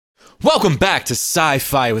Welcome back to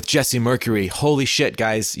Sci-Fi with Jesse Mercury. Holy shit,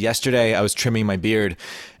 guys. Yesterday I was trimming my beard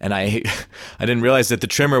and I didn't realize that the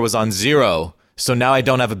trimmer was on 0. So now I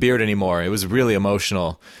don't have a beard anymore. It was really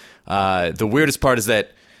emotional. The weirdest part is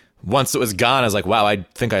that once it was gone, I was like, wow, I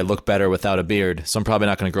think I look better without a beard. So I'm probably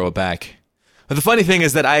not going to grow it back. But the funny thing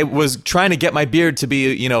is that I was trying to get my beard to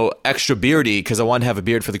be, extra beardy because I wanted to have a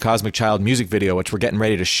beard for the Cosmic Child music video, which we're getting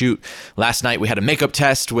ready to shoot. Last night we had a makeup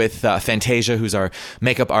test with Fantasia, who's our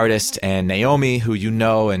makeup artist, and Naomi, who you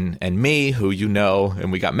know, and me, who you know, and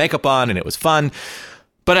we got makeup on, and it was fun.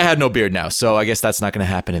 But I had no beard now, so I guess that's not going to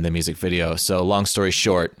happen in the music video. So long story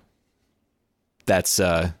short, that's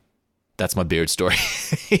my beard story.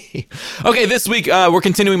 Okay, this week we're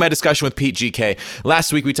continuing my discussion with Pete GK.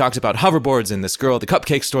 Last week we talked about hoverboards and this girl at the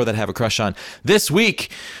cupcake store that I have a crush on. This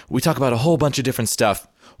week we talk about a whole bunch of different stuff.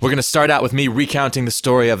 We're going to start out with me recounting the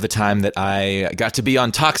story of the time that I got to be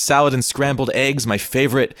on Talk Salad and Scrambled Eggs, my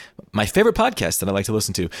favorite podcast that I like to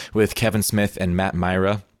listen to, with Kevin Smith and Matt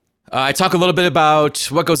Myra. I talk a little bit about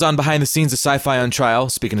what goes on behind the scenes of Sci-Fi on Trial.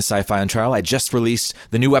 Speaking of Sci-Fi on Trial, I just released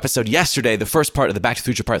the new episode yesterday, the first part of the Back to the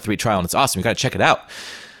Future Part 3 trial, and it's awesome. You got to check it out.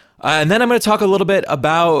 And then I'm going to talk a little bit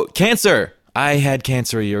about cancer. I had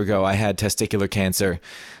cancer a year ago. I had testicular cancer.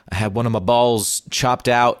 I had one of my balls chopped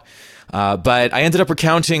out, but I ended up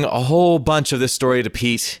recounting a whole bunch of this story to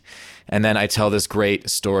Pete, and then I tell this great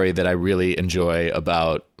story that I really enjoy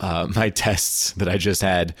about my tests that I just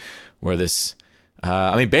had, where this...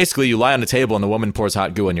 basically you lie on the table and the woman pours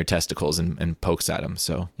hot goo on your testicles and pokes at them.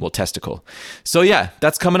 Testicle. So yeah,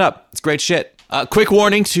 that's coming up. It's great shit. Quick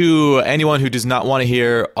warning to anyone who does not want to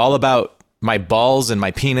hear all about my balls and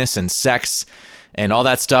my penis and sex and all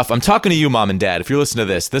that stuff. I'm talking to you, Mom and Dad. If you're listening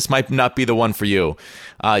to this might not be the one for you.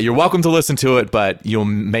 You're welcome to listen to it, but you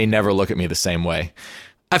may never look at me the same way.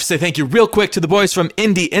 I have to say thank you real quick to the boys from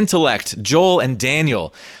Indie Intellect, Joel and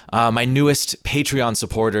Daniel, my newest Patreon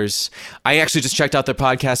supporters. I actually just checked out their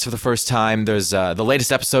podcast for the first time. There's the latest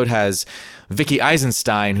episode has Vicky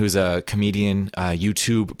Eisenstein, who's a comedian,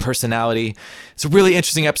 YouTube personality. It's a really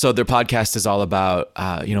interesting episode. Their podcast is all about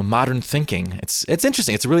modern thinking. It's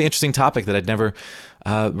interesting. It's a really interesting topic that I'd never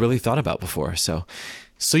really thought about before. So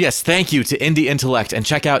yes, thank you to Indie Intellect, and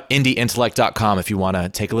check out indieintellect.com if you want to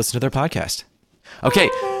take a listen to their podcast. Okay,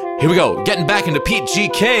 here we go. Getting back into Pete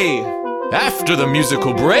GK after the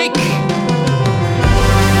musical break.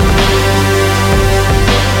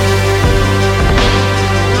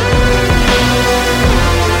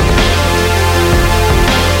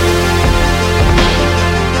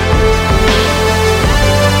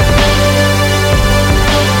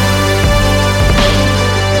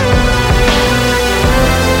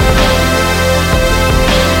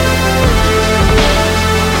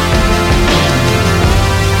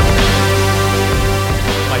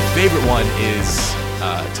 Favorite one is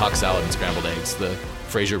Talk Salad and Scrambled Eggs, the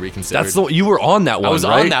Frasier Reconsidered. That's you were on that one, I was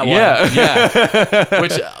right? on that one, yeah.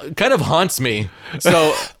 Which kind of haunts me.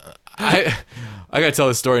 So I gotta tell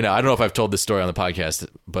this story now. I don't know if I've told this story on the podcast,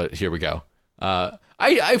 but here we go.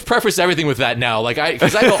 I've prefaced everything with that now,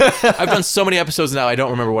 because I've done so many episodes now, I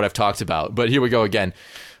don't remember what I've talked about. But here we go again.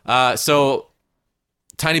 So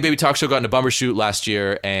Tiny Baby Talk Show got into Bumbershoot last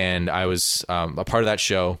year, and I was a part of that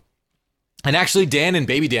show. And actually, Dan and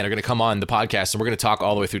Baby Dan are going to come on the podcast, and we're going to talk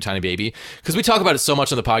all the way through Tiny Baby, because we talk about it so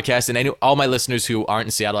much on the podcast, and all my listeners who aren't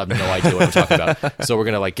in Seattle have no idea what we're talking about. So we're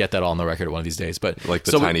going to get that all on the record one of these days. But like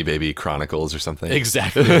the Tiny Baby Chronicles or something.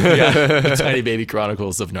 Exactly. Yeah, the Tiny Baby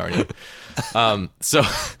Chronicles of Narnia.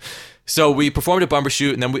 So we performed at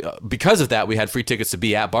Bumbershoot, and then because of that, we had free tickets to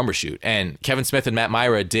be at Bumbershoot. And Kevin Smith and Matt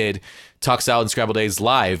Myra did Talk Salad and Scrambled Eggs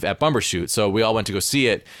live at Bumbershoot. So we all went to go see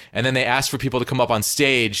it. And then they asked for people to come up on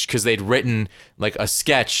stage because they'd written a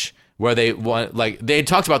sketch where they had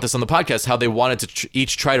talked about this on the podcast, how they wanted to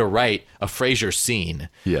each try to write a Frasier scene.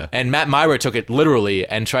 Yeah. And Matt Myra took it literally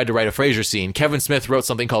and tried to write a Frasier scane. Kevin Smith wrote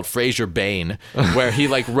something called Frasier Bane, where he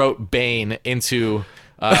wrote Bane into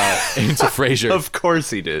Frasier. Of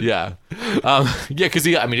course he did. Yeah. Because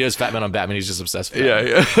he does Fat Man on Batman. He's just obsessed with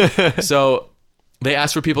that. Yeah. So they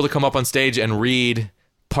asked for people to come up on stage and read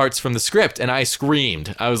parts from the script, and I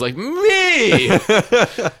screamed. I was like, me!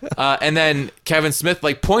 And then Kevin Smith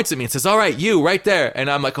points at me and says, all right, you right there. And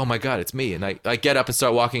I'm like, oh my God, it's me. And I get up and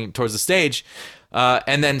start walking towards the stage.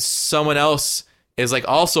 And then someone else is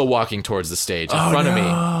also walking towards the stage in front of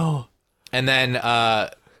me. And then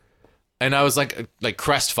and I was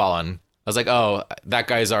crestfallen. I was like, oh, that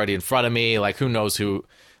guy's already in front of me. Who knows who?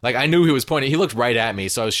 I knew he was pointing. He looked right at me,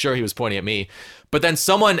 so I was sure he was pointing at me. But then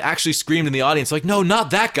someone actually screamed in the audience, no,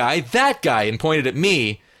 not that guy, and pointed at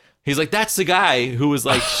me. He's like, that's the guy who was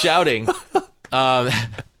shouting.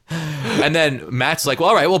 And then Matt's like, well,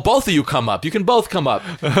 all right, well, both of you come up. You can both come up.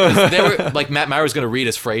 'Cause they were like, Matt Myra was going to read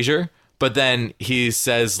as Frasier, but then he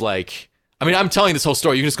says like, I mean, I'm telling this whole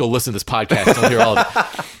story. You can just go listen to this podcast and you'll hear all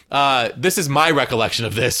of it. This is my recollection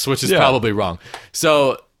of this, which is probably wrong.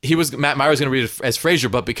 So Matt Myra was going to read as Frasier,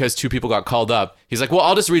 but because two people got called up, he's like, well,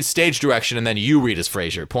 I'll just read stage direction and then you read as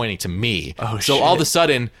Frasier, pointing to me. Oh, so all of a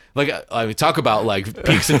sudden, like, I mean, talk about like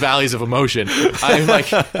peaks and valleys of emotion. I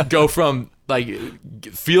like go from like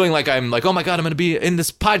feeling like I'm like, oh my God, I'm going to be in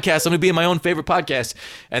this podcast. I'm going to be in my own favorite podcast.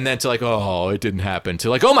 And then to like, oh, it didn't happen. To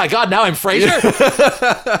like, oh my God, now I'm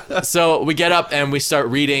Frasier. So we get up and we start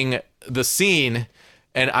reading the scene.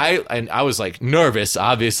 And I was like nervous,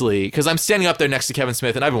 obviously, because I'm standing up there next to Kevin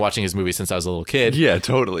Smith, and I've been watching his movies since I was a little kid. Yeah,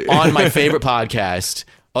 totally. On my favorite podcast,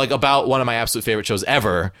 like about one of my absolute favorite shows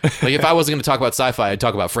ever. Like if I wasn't going to talk about sci-fi, I'd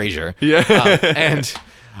talk about Frasier. Yeah. And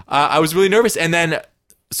I was really nervous. And then,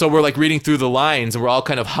 so we're like reading through the lines, and we're all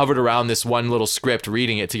kind of hovered around this one little script,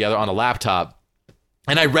 reading it together on a laptop.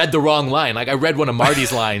 And I read the wrong line. Like I read one of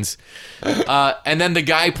Marty's lines. And then the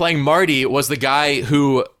guy playing Marty was the guy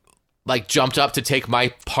who like jumped up to take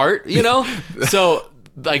my part, you know? So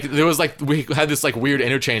like there was like we had this like weird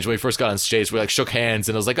interchange when we first got on stage. We like shook hands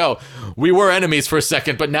and I was like, oh, we were enemies for a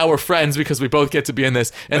second, but now we're friends because we both get to be in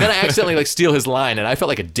this. And then I accidentally like steal his line and I felt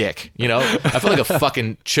like a dick, you know? I felt like a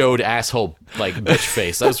fucking chode asshole like bitch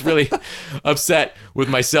face. I was really upset with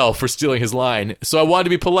myself for stealing his line. So I wanted to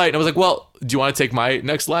be polite and I was like, well, do you want to take my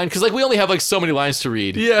next line? Because like we only have like so many lines to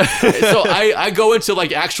read. Yeah. So I go into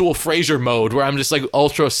like actual Frasier mode where I'm just like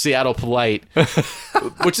ultra Seattle polite,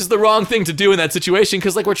 which is the wrong thing to do in that situation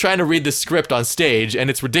because like we're trying to read the script on stage and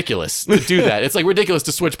it's ridiculous to do that. It's like ridiculous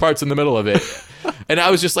to switch parts in the middle of it. And I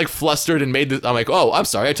was just like flustered and I'm like, oh, I'm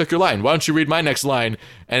sorry, I took your line. Why don't you read my next line?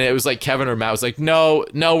 And it was like Kevin or Matt was like, no,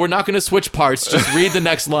 we're not going to switch parts. Just read the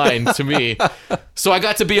next line to me. So I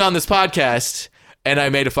got to be on this podcast. And I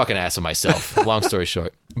made a fucking ass of myself. Long story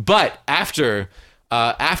short. But after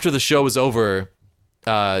the show was over,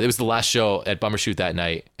 it was the last show at Bumbershoot that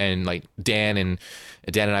night, and like Dan and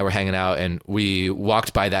I were hanging out, and we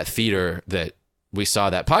walked by that theater that we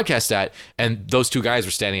saw that podcast at, and those two guys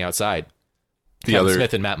were standing outside. Kevin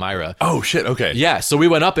Smith and Matt Myra. Oh shit! Okay. Yeah. So we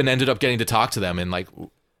went up and ended up getting to talk to them and like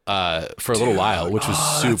for a little while, which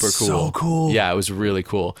was super cool. So cool. Yeah, it was really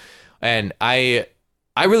cool, and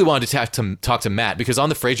I really wanted to talk to Matt because on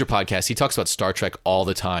the Frasier podcast, he talks about Star Trek all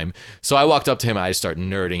the time. So I walked up to him and I just started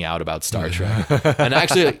nerding out about Star Trek. And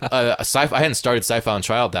actually, I hadn't started Sci-Fi on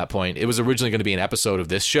Trial at that point. It was originally going to be an episode of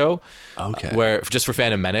this show. Okay. Where just for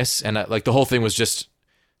Phantom Menace. And like the whole thing was just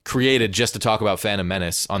created just to talk about Phantom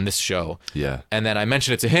Menace on this show. Yeah. And then I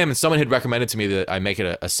mentioned it to him and someone had recommended to me that I make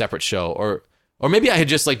it a separate show. Or maybe I had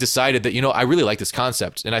just like decided that, you know, I really like this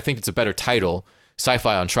concept and I think it's a better title.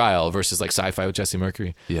 Sci-Fi on Trial versus like Sci-Fi with Jesse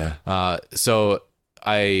Mercury. Yeah. So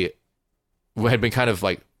I had been kind of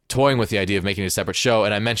like toying with the idea of making a separate show,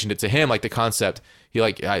 and I mentioned it to him, like the concept. He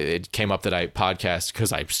like it came up that I podcast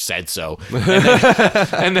because I said so,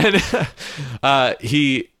 and then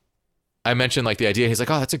I mentioned like the idea. He's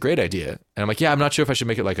like, oh, that's a great idea, and I'm like, yeah, I'm not sure if I should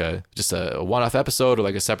make it like just a one-off episode or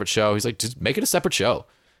like a separate show. He's like, just make it a separate show.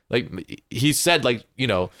 Like he said, like, you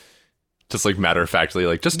know. Just like matter of factly,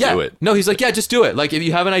 like just do it. No, he's like, yeah, just do it. Like if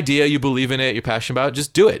you have an idea, you believe in it, you're passionate about it,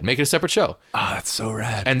 just do it. Make it a separate show. Ah, that's so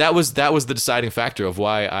rad. And that was the deciding factor of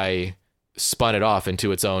why I spun it off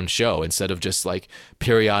into its own show instead of just like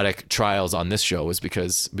periodic trials on this show, was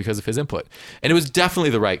because of his input. And it was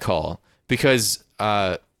definitely the right call because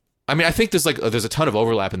I mean, I think there's a ton of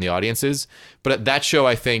overlap in the audiences, but at that show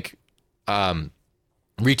I think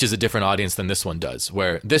reaches a different audience than this one does,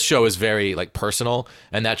 where this show is very like personal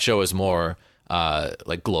and that show is more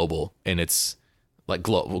like global, and it's like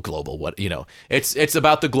global, what, you know, it's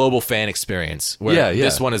about the global fan experience, where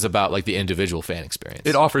this one is about like the individual fan experience.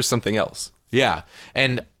 It offers something else. Yeah.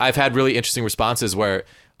 And I've had really interesting responses where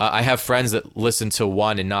I have friends that listen to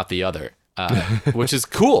one and not the other, which is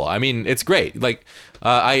cool. I mean, it's great. Like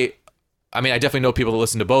I definitely know people that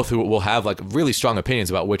listen to both who will have like really strong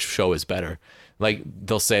opinions about which show is better. Like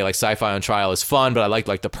they'll say like Sci-Fi on Trial is fun, but I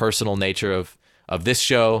like the personal nature of this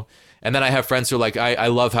show. And then I have friends who are like, I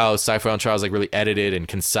love how Sci-Fi on Trial is like really edited and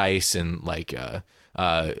concise and like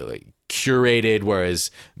curated, whereas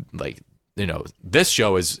like, you know, this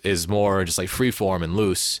show is more just like free form and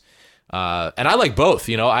loose. And I like both,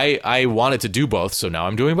 you know, I wanted to do both. So now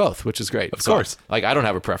I'm doing both, which is great. Of course. Like, I don't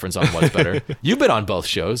have a preference on what's better. You've been on both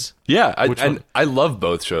shows. Yeah. I love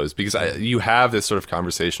both shows because you have this sort of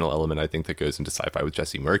conversational element, I think, that goes into Sci-Fi with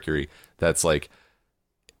Jesse Mercury. That's like,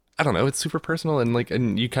 I don't know, it's super personal, and like,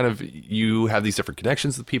 and you have these different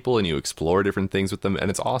connections with people, and you explore different things with them,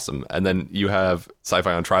 and it's awesome. And then you have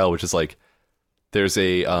Sci-Fi on Trial, which is like, there's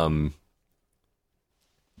a I'm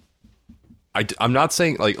not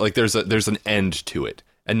saying like there's an end to it,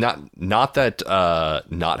 and not that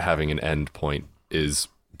not having an end point is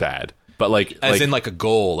bad, but like in like a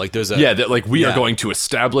goal, like there's a that like we are going to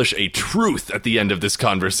establish a truth at the end of this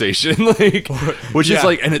conversation, like which is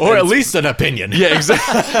like or at least an opinion. Yeah,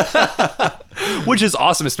 exactly. Which is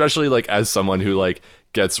awesome, especially like as someone who like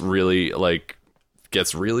gets really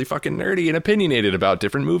fucking nerdy and opinionated about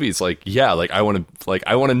different movies. Like, yeah, like I want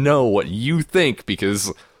to know what you think,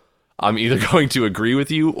 because I'm either going to agree with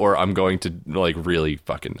you or I'm going to like really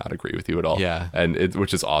fucking not agree with you at all. Yeah, and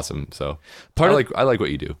which is awesome. So I like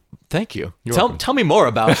what you do. Thank you. Tell me more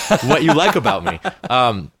about what you like about me.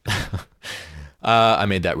 I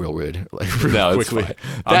made that real rude, like really quickly.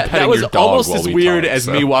 That was almost as weird as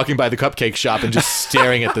me walking by the cupcake shop and just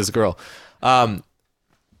staring at this girl.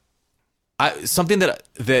 Something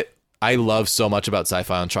that I love so much about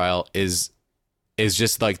Sci-Fi on Trial is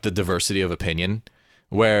just like the diversity of opinion.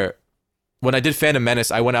 Where when I did Phantom Menace,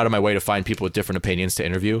 I went out of my way to find people with different opinions to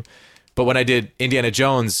interview. But when I did Indiana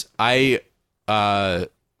Jones, I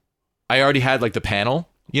already had like the panel,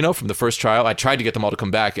 you know, from the first trial. I tried to get them all to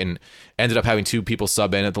come back and ended up having 2 people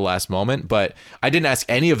sub in at the last moment. But I didn't ask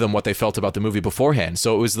any of them what they felt about the movie beforehand.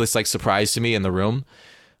 So it was this like surprise to me in the room.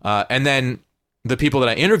 And then the people that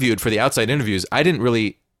I interviewed for the outside interviews, I didn't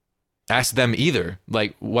really ask them either,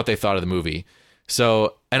 like what they thought of the movie.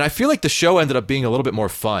 So, and I feel like the show ended up being a little bit more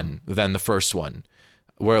fun than the first one,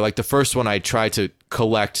 where like the first one I tried to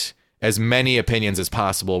collect as many opinions as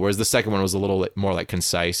possible, whereas the second one was a little more like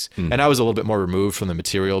concise. And I was a little bit more removed from the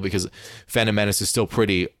material because Phantom Menace is still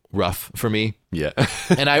pretty rough for me. Yeah.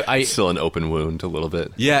 And I still an open wound a little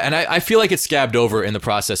bit. Yeah, and I feel like it scabbed over in the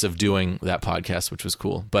process of doing that podcast, which was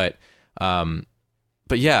cool. But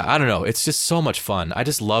yeah, I don't know. It's just so much fun. I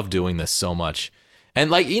just love doing this so much.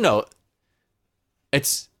 And like, you know,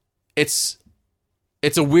 it's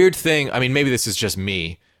a weird thing. I mean, maybe this is just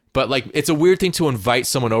me, but like, it's a weird thing to invite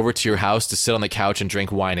someone over to your house to sit on the couch and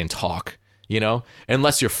drink wine and talk, you know,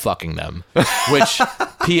 unless you're fucking them, which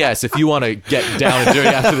P.S. if you want to get down and dirty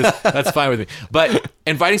after this, that's fine with me. But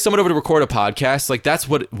inviting someone over to record a podcast, like that's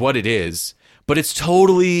what it is. But it's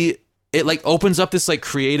totally, it like opens up this like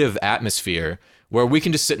creative atmosphere where we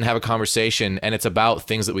can just sit and have a conversation, and it's about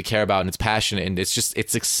things that we care about, and it's passionate, and it's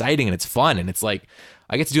exciting, and it's fun, and it's like,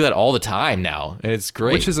 I get to do that all the time now, and it's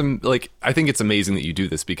great. Which is like, I think it's amazing that you do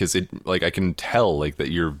this, because it like I can tell like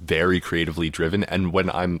that you're very creatively driven. And when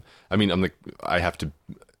I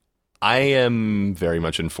am very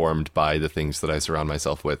much informed by the things that I surround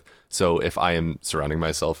myself with. So if I am surrounding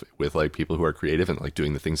myself with like people who are creative and like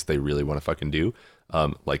doing the things that they really want to fucking do,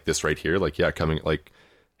 like this right here, like coming like.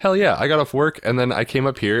 Hell yeah, I got off work and then I came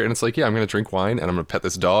up here and it's like, yeah, I'm going to drink wine and I'm going to pet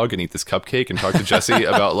this dog and eat this cupcake and talk to Jesse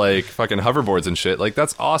about like fucking hoverboards and shit. Like,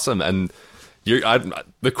 that's awesome. And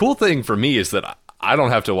the cool thing for me is that I don't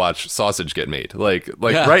have to watch sausage get made. Like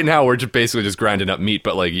yeah. Right now we're just basically just grinding up meat,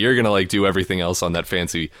 but like you're going to like do everything else on that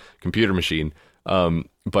fancy computer machine.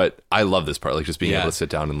 But I love this part, like just being able to sit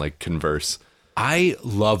down and like converse. I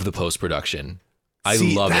love the post-production. I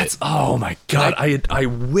love it. Oh my God. I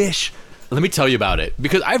wish... Let me tell you about it,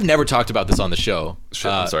 because I've never talked about this on the show. Shit,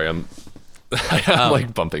 I'm sorry, I'm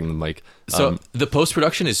like bumping the mic. So the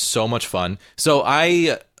post-production is so much fun. So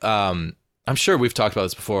I'm sure we've talked about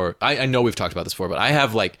this before. I know we've talked about this before, but I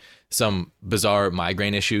have like some bizarre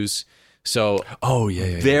migraine issues. So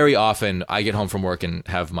very often I get home from work and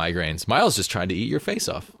have migraines. Miles just trying to eat your face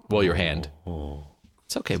off. Well, your hand.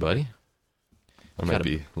 It's okay, buddy. I might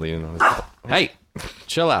be leaning on his... Hey,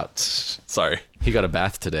 chill out. Sorry. He got a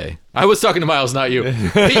bath today. I was talking to Miles, not you.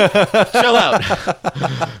 Pete, chill out.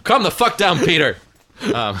 Calm the fuck down, Peter.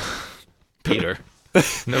 Peter.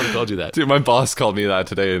 Never told you that. Dude, my boss called me that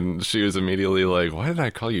today, and she was immediately like, why did I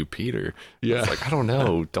call you Peter? Yeah. I was like, I don't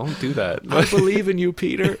know. Don't do that. I believe in you,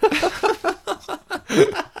 Peter.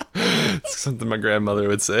 It's something my grandmother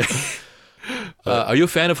would say. Are you a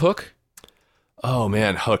fan of Hook? Oh,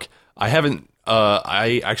 man, Hook.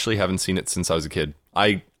 I actually haven't seen it since I was a kid.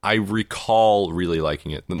 I recall really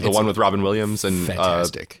liking it. The one with Robin Williams and...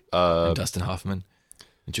 Fantastic. And Dustin Hoffman.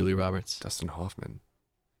 And Julia Roberts. Dustin Hoffman.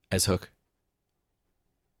 As Hook.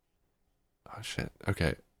 Oh, shit.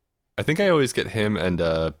 Okay. I think I always get him and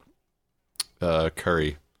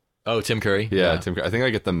Curry. Oh, Tim Curry? Yeah, Tim Curry. I think I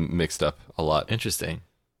get them mixed up a lot. Interesting.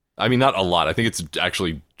 I mean, not a lot. I think it's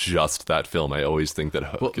actually just that film. I always think that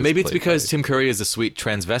Hook is maybe it's because Tim Curry is a sweet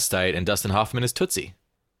transvestite and Dustin Hoffman is Tootsie.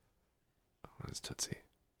 What is Tootsie?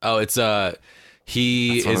 Oh, it's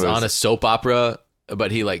He That's one is of those- on a soap opera,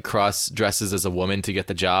 but he like cross dresses as a woman to get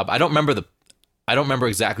the job. I don't remember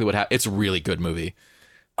exactly what happened. It's a really good movie.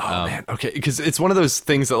 Oh man, okay, because it's one of those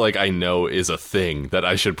things that like I know is a thing that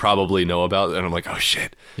I should probably know about, and I'm like, oh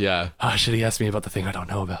shit, Yeah. should he ask me about the thing I don't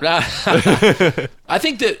know about? I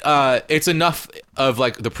think that it's enough of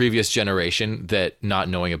like the previous generation that not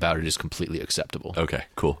knowing about it is completely acceptable. Okay,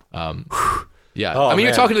 cool. Yeah. Oh, I mean,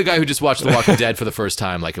 you're man. talking to the guy who just watched The Walking Dead for the first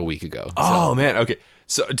time like a week ago. Oh man, okay.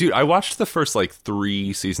 So, dude, I watched the first like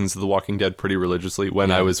 3 seasons of The Walking Dead pretty religiously when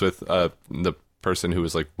I was with the person who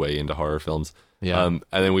was like way into horror films. Yeah. And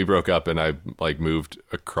then we broke up, and I like moved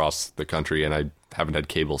across the country, and I haven't had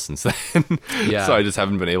cable since then. Yeah. So I just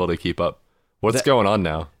haven't been able to keep up. What's going on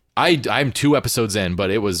now? I'm 2 episodes in, but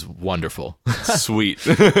it was wonderful. Sweet.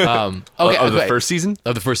 Okay, of the okay. first season?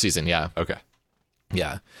 Of the first season, yeah. Okay.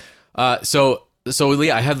 Yeah. So Lee,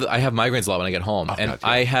 I have migraines a lot when I get home, and God, yeah.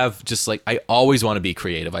 I have just like I always want to be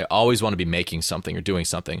creative. I always want to be making something or doing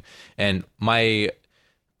something, and my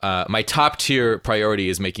top tier priority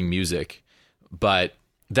is making music, but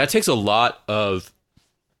that takes a lot of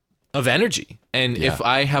energy. And Yeah. if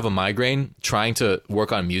I have a migraine, trying to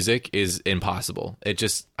work on music is impossible. I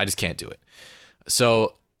just can't do it.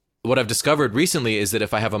 So what I've discovered recently is that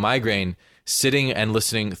if I have a migraine, sitting and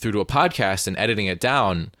listening through to a podcast and editing it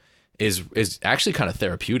down is actually kind of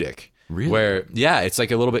therapeutic. Really? Where, yeah, it's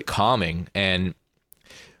like a little bit calming. And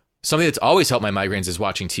something that's always helped my migraines is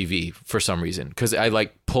watching TV for some reason, because I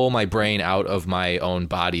like pull my brain out of my own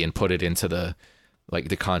body and put it into the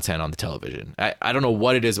content on the television. I don't know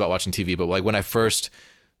what it is about watching TV, but like when I first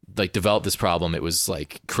like developed this problem, it was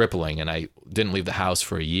like crippling, and I didn't leave the house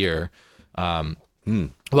for a year.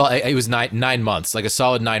 Well, it was 9 months, like a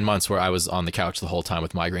solid 9 months where I was on the couch the whole time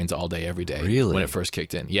with migraines all day, every day. Really? When it first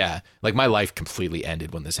kicked in. Yeah. Like my life completely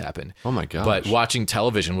ended when this happened. Oh my gosh. But watching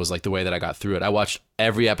television was like the way that I got through it. I watched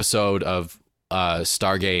every episode of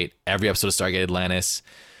Stargate, every episode of Stargate Atlantis.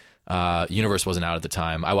 Universe wasn't out at the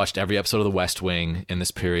time. I watched every episode of The West Wing in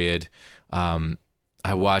this period. I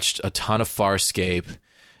watched a ton of Farscape.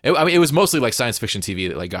 It was mostly like science fiction TV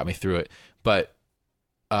that like got me through it. But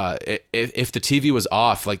if the TV was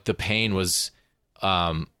off, like the pain was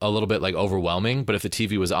a little bit like overwhelming. But if the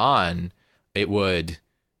TV was on, it would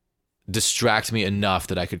distract me enough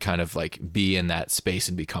that I could kind of like be in that space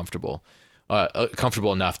and be comfortable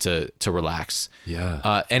enough to relax.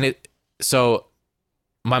 Yeah. So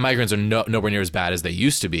my migraines are nowhere near as bad as they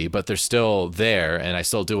used to be, but they're still there, and I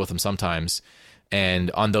still deal with them sometimes.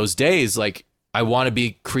 And on those days, like I want to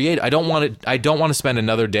be creative. I don't want to spend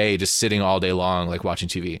another day just sitting all day long like watching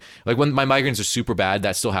TV. Like when my migraines are super bad,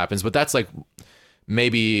 that still happens, but that's like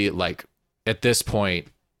maybe like at this point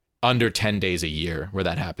under 10 days a year where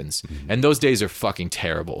that happens. Mm-hmm. And those days are fucking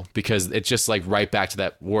terrible because it's just like right back to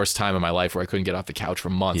that worst time in my life where I couldn't get off the couch for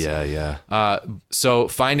months. Yeah. So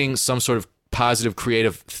finding some sort of positive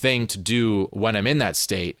creative thing to do when I'm in that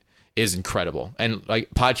state is incredible. And like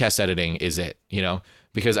podcast editing is it,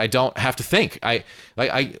 because I don't have to think. When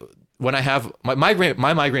I have my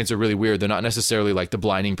migraines are really weird. They're not necessarily like the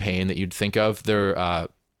blinding pain that you'd think of. They're I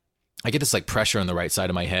get this like pressure on the right side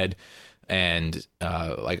of my head, and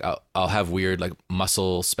like I'll have weird like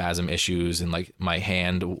muscle spasm issues, and like my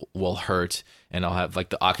hand will hurt, and I'll have like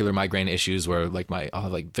the ocular migraine issues where like I'll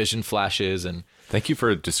have like vision flashes. And Thank you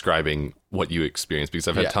for describing what you experience, because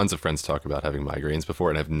I've had Yeah. tons of friends talk about having migraines before,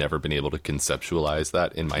 and I've never been able to conceptualize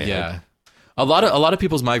that in my head. yeah, a lot of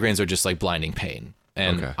people's migraines are just like blinding pain,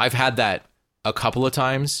 and Okay. I've had that a couple of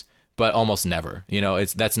times, but almost never.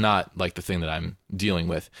 That's not like the thing that I'm dealing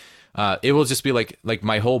with. It will just be like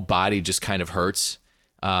my whole body just kind of hurts,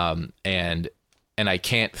 and I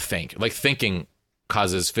can't think. Like thinking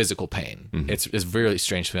causes physical pain. Mm-hmm. It's a really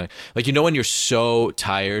strange feeling. Like when you're so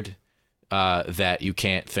tired that you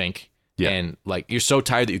can't think, Yeah. and like you're so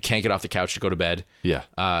tired that you can't get off the couch to go to bed. Yeah.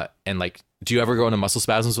 And like, do you ever go into muscle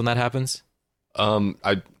spasms when that happens?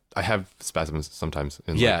 I have spasms sometimes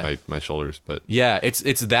in Yeah. like my shoulders, but Yeah, it's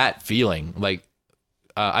that feeling. Like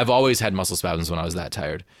I've always had muscle spasms when I was that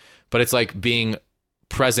tired, but it's like being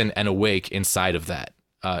present and awake inside of that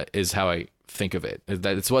is how I think of it.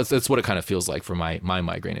 That's what it kind of feels like for my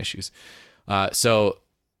migraine issues. So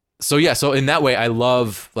in that way, I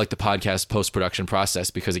love like the podcast post-production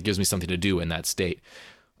process because it gives me something to do in that state.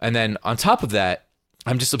 And then on top of that,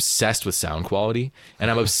 I'm just obsessed with sound quality, and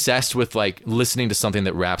I'm obsessed with like listening to something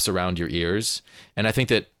that wraps around your ears. And I think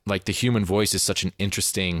that like the human voice is such an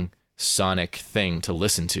interesting sonic thing to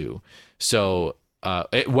listen to. So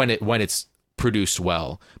when it's produced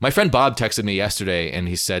well. My friend Bob texted me yesterday, and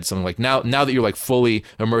he said something like, now that you're like fully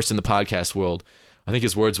immersed in the podcast world, I think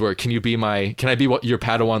his words were, can I be your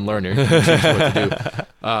Padawan learner? Can you teach me what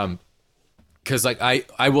to do? Cause like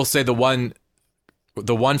I will say the one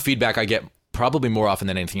feedback I get probably more often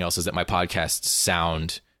than anything else is that my podcasts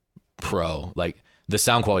sound pro. Like the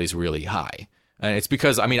sound quality is really high. And it's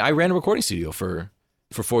because, I mean, I ran a recording studio for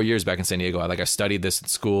 4 years back in San Diego. I studied this at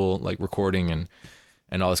school, like recording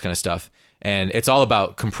and all this kind of stuff. And it's all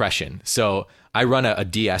about compression. So I run a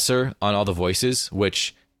de-esser on all the voices,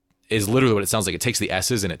 which is literally what it sounds like. It takes the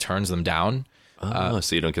S's and it turns them down.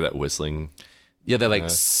 So you don't get that whistling. Yeah, they're like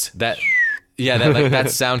that. Yeah, that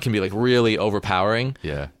sound can be like really overpowering.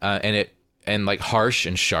 Yeah, and like harsh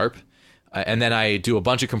and sharp. And then I do a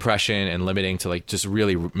bunch of compression and limiting to like just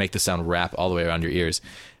really make the sound wrap all the way around your ears.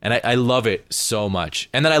 And I love it so much.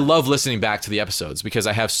 And then I love listening back to the episodes because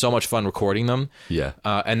I have so much fun recording them. Yeah.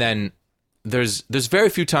 And then there's very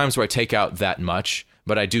few times where I take out that much,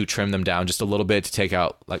 but I do trim them down just a little bit to take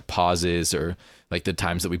out like pauses or like the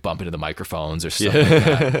times that we bump into the microphones or stuff like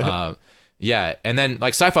that. Yeah. And then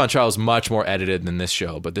like Sci-Fi on Trial is much more edited than this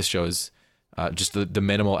show, but this show is just the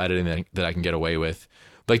minimal editing that I can get away with.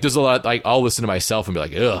 Like there's a lot, like I'll listen to myself and be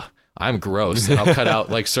like, ugh, I'm gross. And I'll cut out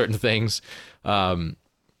like certain things. But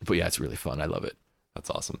yeah, it's really fun. I love it. That's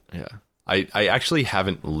awesome. Yeah. I actually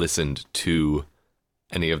haven't listened to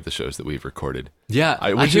any of the shows that we've recorded. Yeah.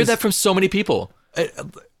 I hear that from so many people.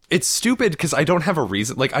 It's stupid because I don't have a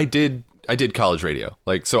reason. Like I did college radio.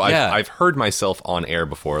 Like, so I've heard myself on air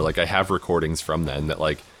before. Like I have recordings from then that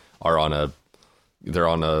like are they're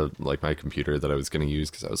on like my computer that I was going to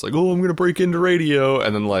use because I was like, oh, I'm going to break into radio.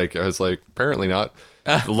 And then like, I was like, apparently not.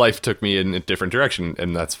 Life took me in a different direction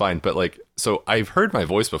and that's fine. But like, so I've heard my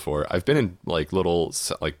voice before. I've been in like little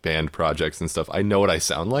like band projects and stuff. I know what I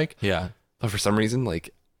sound like. Yeah. But for some reason,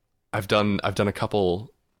 like I've done a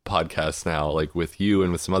couple podcasts now, like with you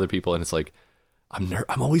and with some other people. And it's like,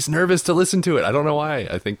 I'm always nervous to listen to it. I don't know why.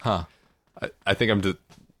 I think, I think I'm just,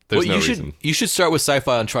 there's no reason. You should start with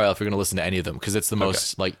Sci-Fi on Trial if you're going to listen to any of them because it's the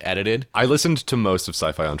most like edited. I listened to most of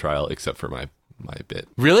Sci-Fi on Trial except for my bit.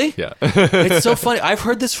 Really? Yeah. It's so funny. I've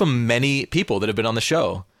heard this from many people that have been on the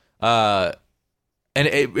show. And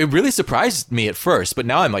it really surprised me at first, but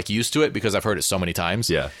now I'm like used to it because I've heard it so many times.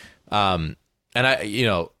 Yeah. And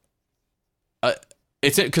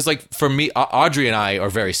it's because like for me, Audrey and I are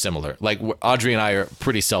very similar. Like Audrey and I are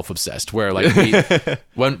pretty self-obsessed where like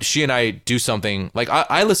when she and I do something, like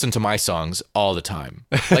I listen to my songs all the time.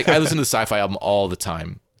 Like I listen to the Sci-Fi album all the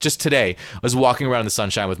time. Just today, I was walking around in the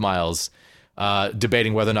sunshine with Miles,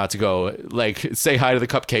 debating whether or not to go like say hi to the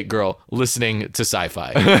cupcake girl, listening to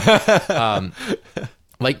Sci-Fi.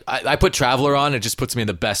 Like I put Traveler on, it just puts me in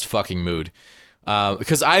the best fucking mood.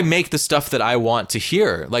 Because I make the stuff that I want to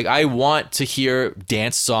hear. Like I want to hear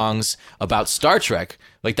dance songs about Star Trek.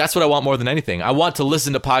 Like that's what I want more than anything. I want to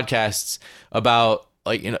listen to podcasts about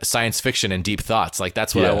like science fiction and deep thoughts. Like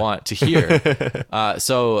that's what I want to hear.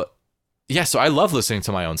 So I love listening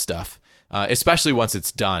to my own stuff. Especially once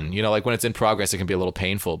it's done, like when it's in progress, it can be a little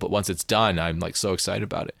painful, but once it's done, I'm like so excited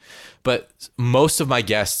about it. But most of my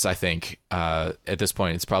guests, I think, at this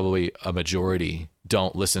point, it's probably a majority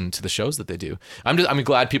don't listen to the shows that they do. I'm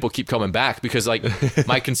glad people keep coming back because like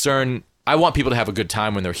my concern, I want people to have a good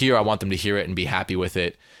time when they're here. I want them to hear it and be happy with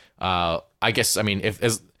it. I guess, I mean,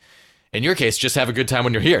 in your case, just have a good time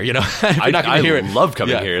when you're here, If you're not gonna hear it, love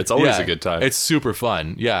coming here. It's always a good time. It's super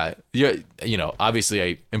fun. Yeah. Obviously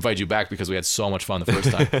I invite you back because we had so much fun the first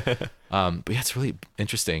time. But yeah, it's really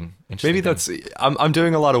interesting. Maybe I'm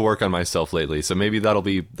doing a lot of work on myself lately. So maybe that'll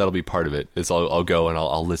be part of it is I'll go and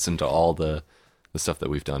I'll listen to all the stuff that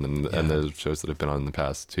we've done and the shows that I've been on in the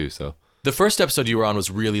past too. So the first episode you were on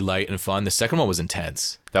was really light and fun. The second one was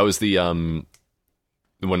intense. That was the,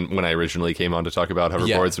 when I originally came on to talk about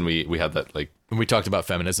hoverboards and we had that like when we talked about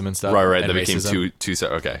feminism and stuff, right, and that racism. became two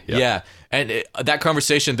okay, yeah, and that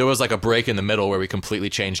conversation, there was like a break in the middle where we completely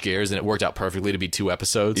changed gears and it worked out perfectly to be 2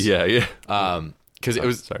 episodes. Yeah. Because it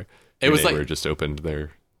was sorry, it was like just opened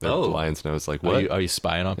their blinds and I was like, what? Are you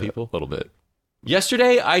spying on people? A little bit.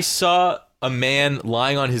 Yesterday, I saw a man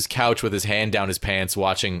lying on his couch with his hand down his pants,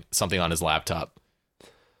 watching something on his laptop,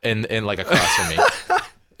 and like across from me.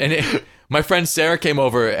 And my friend Sarah came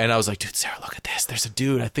over, and I was like, "Dude, Sarah, look at this. There's a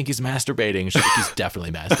dude. I think he's masturbating." She's like, "He's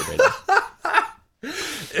definitely masturbating."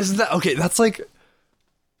 Isn't that okay? That's like,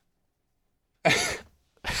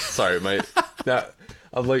 sorry,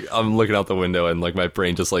 I'm looking out the window, and like my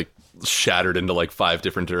brain just like shattered into like 5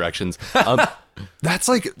 different directions. That's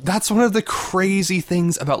one of the crazy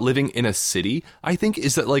things about living in a city, I think,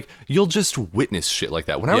 is that like you'll just witness shit like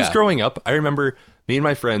that. When I was growing up, I remember me and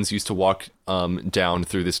my friends used to walk down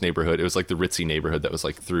through this neighborhood. It was like the ritzy neighborhood that was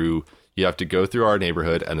like through You have to go through our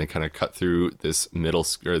neighborhood and then kind of cut through this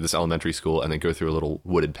this elementary school and then go through a little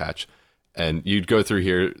wooded patch. And you'd go through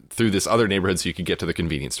here through this other neighborhood so you could get to the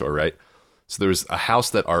convenience store, right? So there was a house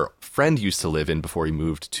that our friend used to live in before he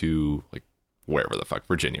moved to like wherever the fuck,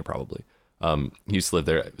 Virginia probably. He used to live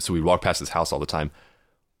there. So we'd walk past his house all the time.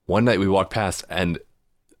 One night we walked past and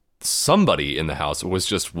somebody in the house was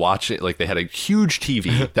just watching, like they had a huge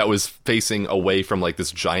TV that was facing away from like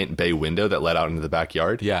this giant bay window that led out into the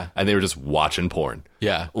backyard. Yeah. And they were just watching porn.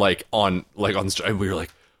 Yeah. Like on and we were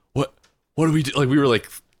like, what do we do? Like we were like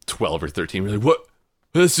 12 or 13. We were like, what?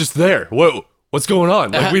 It's just there. What's going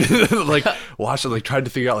on? Like we didn't like watch it, like tried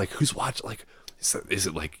to figure out like who's watching, like is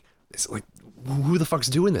it like who the fuck's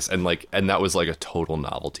doing this? And that was like a total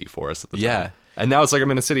novelty for us at the time. Yeah. And now it's like I'm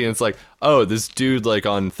in a city and it's like, oh, this dude like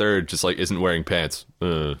on 3rd just like isn't wearing pants.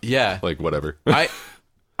 Yeah. Like whatever. I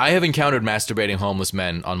have encountered masturbating homeless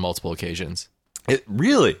men on multiple occasions. It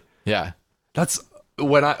really? Yeah. That's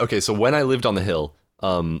when so when I lived on the hill,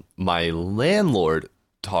 my landlord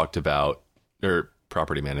talked about, or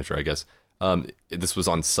property manager, I guess. This was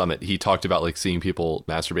on Summit. He talked about like seeing people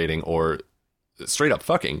masturbating or straight up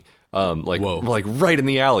fucking. Like right in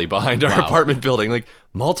the alley behind our apartment building, like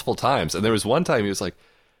multiple times. And there was one time he was like,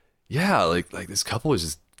 yeah, like this couple was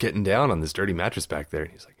just getting down on this dirty mattress back there.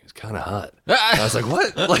 And he's like, it was kind of hot. And I was like,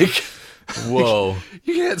 what? Like, whoa,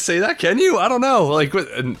 you can't say that, can you? I don't know. Like,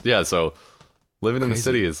 and yeah, so living in the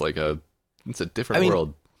city is like it's a different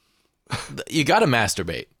world. You got to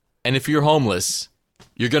masturbate. And if you're homeless,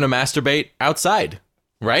 you're going to masturbate outside.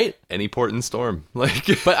 Right? Any port and storm. Like,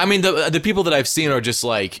 but I mean, the people that I've seen are just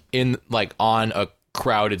like on a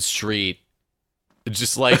crowded street,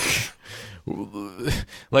 just like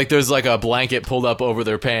like there's like a blanket pulled up over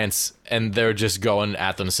their pants and they're just going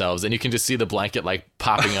at themselves. And you can just see the blanket like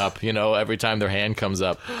popping up, every time their hand comes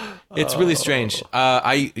up. It's really strange.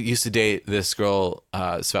 I used to date this girl,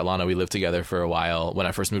 Svetlana. We lived together for a while when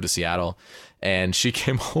I first moved to Seattle. And she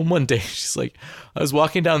came home one day. She's like, I was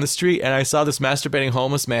walking down the street and I saw this masturbating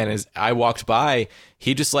homeless man. As I walked by,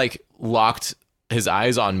 he just like locked his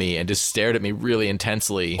eyes on me and just stared at me really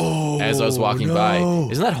intensely as I was walking by.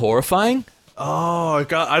 Isn't that horrifying? Oh,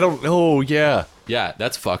 God. I don't know. Yeah. Yeah,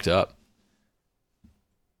 that's fucked up.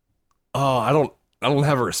 Oh, I don't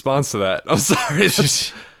have a response to that. I'm sorry. It's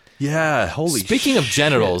just, yeah. Holy shit. Speaking of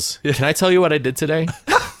genitals, can I tell you what I did today?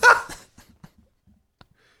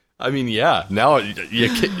 I mean, yeah. Now you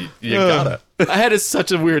gotta. I had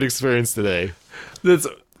such a weird experience today. Does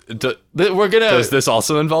this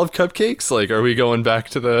also involve cupcakes? Like, are we going back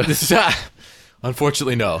to the?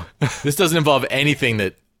 Unfortunately, no. This doesn't involve anything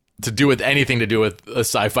to do with a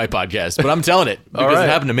sci-fi podcast. But I'm telling it because it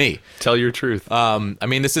happened to me. Tell your truth. I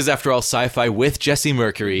mean, this is after all sci-fi with Jesse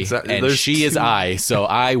Mercury, and she is I. So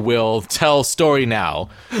I will tell story now.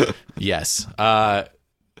 Yes.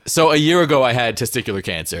 So a year ago, I had testicular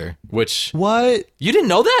cancer, which... What? You didn't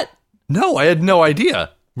know that? No, I had no idea.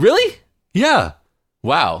 Really? Yeah.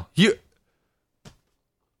 Wow. Okay.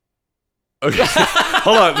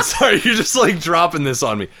 Hold on. Sorry, you're just like dropping this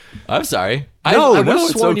on me. I'm sorry. No,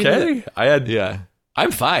 it's okay. Yeah. I'm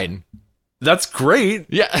fine. That's great.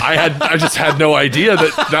 Yeah. I just had no idea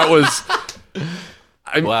that was...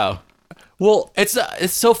 Wow. Well, it's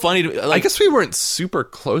so funny. I guess we weren't super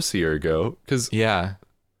close a year ago, because... Yeah.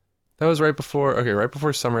 That was right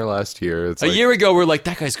before summer last year. It's a year ago, we're like,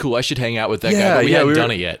 that guy's cool. I should hang out with that guy. But we hadn't done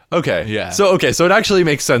it yet. Okay. Yeah. So it actually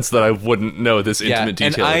makes sense that I wouldn't know this intimate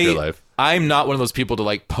detail of your life. I'm not one of those people to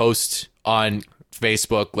like post on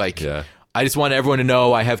Facebook. Like, I just want everyone to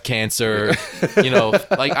know I have cancer.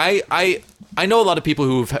 Like I know a lot of people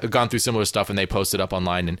who've gone through similar stuff and they post it up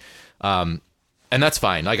online, and that's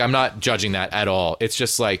fine. Like, I'm not judging that at all. It's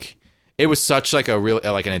just like, it was such like a real,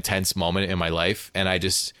 like an intense moment in my life. And I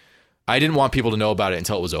didn't want people to know about it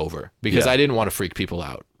until it was over, because I didn't want to freak people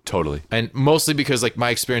out. Totally. And mostly because like my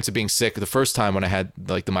experience of being sick the first time when I had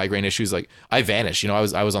like the migraine issues, like I vanished. I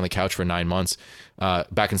was on the couch for 9 months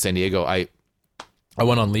back in San Diego. I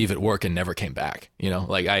went on leave at work and never came back.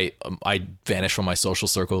 Like I vanished from my social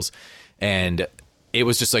circles, and it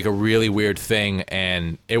was just like a really weird thing.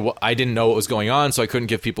 And I didn't know what was going on, so I couldn't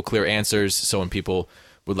give people clear answers. So when people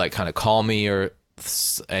would like kind of call me or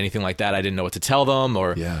anything like that, I didn't know what to tell them,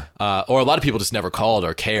 or a lot of people just never called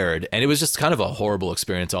or cared, and it was just kind of a horrible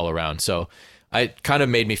experience all around. So it kind of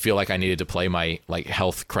made me feel like I needed to play my like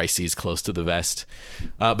health crises close to the vest.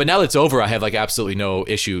 But now that it's over, I have like absolutely no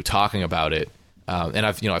issue talking about it, and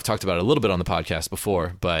I've talked about it a little bit on the podcast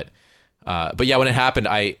before. But yeah, when it happened,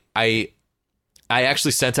 I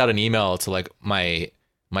actually sent out an email to like my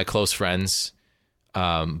close friends,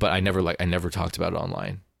 but I never talked about it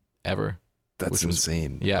online ever. That's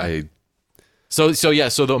insane. Yeah. So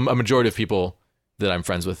a majority of people that I'm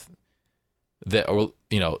friends with that, or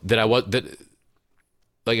that I was that,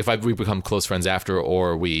 like if we become close friends after,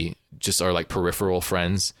 or we just are like peripheral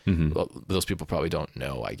friends, well, those people probably don't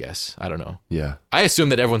know, I guess. I don't know. Yeah. I assume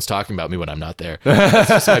that everyone's talking about me when I'm not there. That's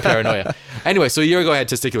just my paranoia. Anyway, so a year ago I had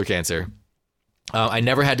testicular cancer. I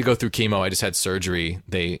never had to go through chemo. I just had surgery.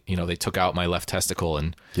 They took out my left testicle,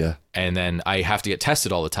 and then I have to get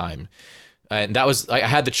tested all the time. And that was, I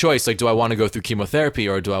had the choice, like, do I want to go through chemotherapy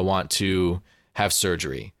or do I want to have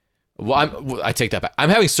surgery? Well, I take that back. I'm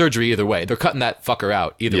having surgery either way. They're cutting that fucker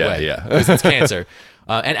out either way. Yeah, because it's cancer.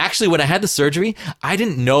 And actually, when I had the surgery, I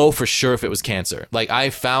didn't know for sure if it was cancer. Like, I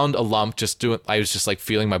found a lump I was just like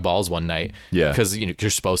feeling my balls one night. Yeah. Because you're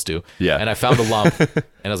supposed to. Yeah. And I found a lump, and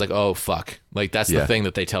I was like, oh, fuck. Like, that's the thing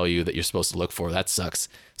that they tell you that you're supposed to look for. That sucks.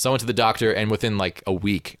 So I went to the doctor, and within like a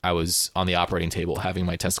week, I was on the operating table having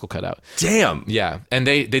my testicle cut out. Damn. Yeah. And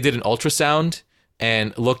they did an ultrasound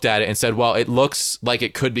and looked at it and said, well, it looks like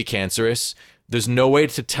it could be cancerous. There's no way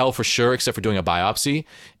to tell for sure except for doing a biopsy.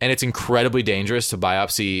 And it's incredibly dangerous to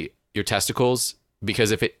biopsy your testicles,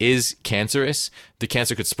 because if it is cancerous, the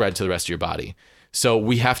cancer could spread to the rest of your body. So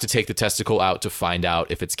we have to take the testicle out to find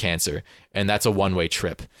out if it's cancer. And that's a one-way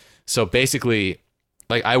trip. So basically,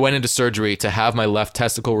 like, I went into surgery to have my left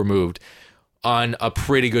testicle removed on a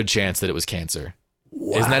pretty good chance that it was cancer.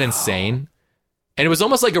 Wow. Isn't that insane? And it was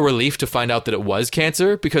almost like a relief to find out that it was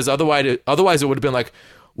cancer, because otherwise it would have been like,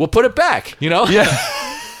 well, put it back, Yeah.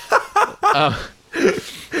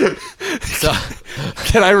 So,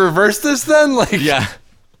 can I reverse this then? Like, yeah.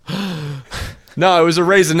 No, it was a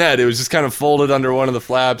raisinette. It was just kind of folded under one of the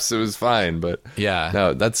flaps. It was fine, but yeah.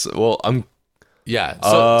 No, Yeah.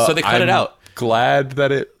 So they cut it out. Glad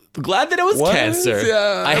that it was cancer.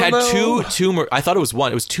 Yeah, I had two tumors. I thought it was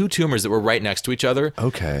one. It was two tumors that were right next to each other.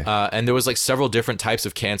 Okay. And there was like several different types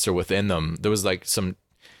of cancer within them. There was like some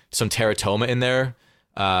teratoma in there.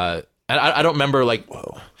 And I don't remember, like,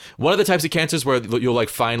 one of the types of cancers where you'll like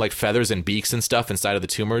find like feathers and beaks and stuff inside of the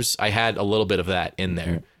tumors. I had a little bit of that in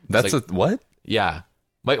there. That's like, what? Yeah.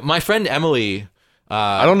 My friend Emily.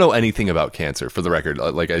 I don't know anything about cancer, for the record.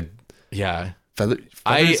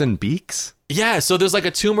 Feathers and beaks? Yeah. So there's like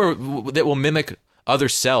a tumor that will mimic other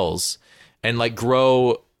cells and like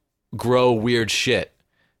grow weird shit,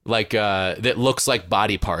 like that looks like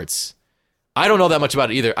body parts. I don't know that much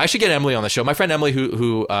about it either. I should get Emily on the show. My friend Emily,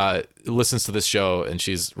 who listens to this show, and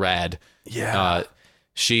she's rad. Yeah.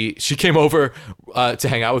 She came over to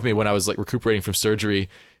hang out with me when I was like recuperating from surgery,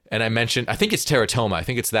 and I mentioned, I think it's teratoma. I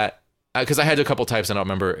think it's that, because I had a couple types. I don't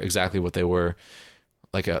remember exactly what they were,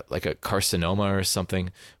 like a carcinoma or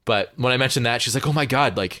something. But when I mentioned that, she's like, "Oh my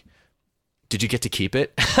God! Like, did you get to keep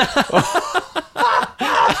it?"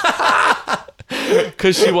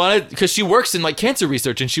 Because she works in like cancer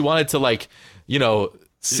research, and she wanted to like,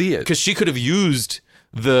 see it, because she could have used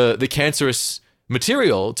the cancerous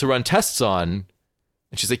material to run tests on.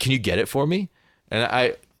 And she's like, "Can you get it for me?" And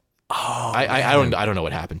I don't know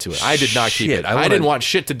what happened to it. I did not keep it. I didn't want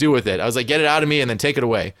shit to do with it. I was like, "Get it out of me and then take it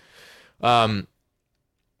away."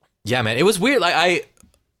 Yeah, man, it was weird. Like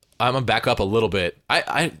I'm gonna back up a little bit.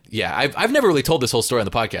 I've never really told this whole story on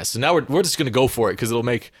the podcast, so now we're just gonna go for it because it'll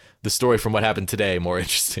make the story from what happened today more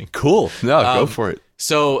interesting. Cool. No, go for it.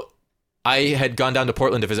 So I had gone down to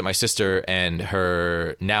Portland to visit my sister and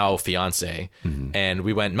her now fiance, and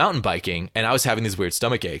we went mountain biking, and I was having these weird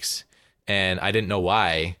stomach aches, and I didn't know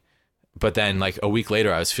why. But then like a week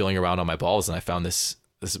later, I was feeling around on my balls, and I found this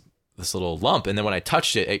little lump, and then when I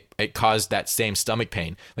touched it, it caused that same stomach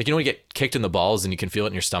pain. Like, when you get kicked in the balls and you can feel it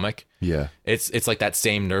in your stomach? Yeah. It's like that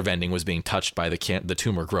same nerve ending was being touched by the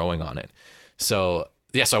tumor growing on it. So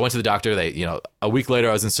yeah, so I went to the doctor. They, a week later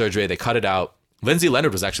I was in surgery. They cut it out. Lindsay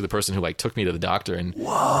Leonard was actually the person who like took me to the doctor and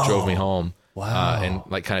drove me home. Wow. And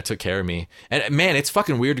like kind of took care of me. And man, it's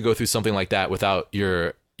fucking weird to go through something like that without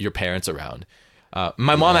your parents around.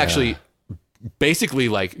 My mom actually basically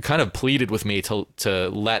like kind of pleaded with me to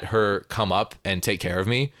let her come up and take care of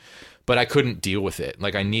me, but I couldn't deal with it.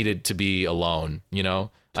 Like, I needed to be alone,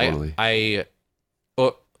 Totally.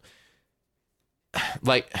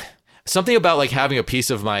 Like something about like having a piece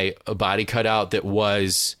of my body cut out that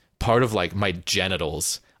was part of like my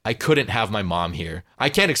genitals. I couldn't have my mom here. I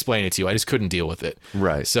can't explain it to you. I just couldn't deal with it.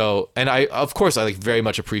 Right. So, and I like very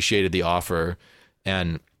much appreciated the offer,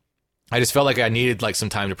 and I just felt like I needed like some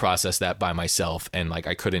time to process that by myself, and like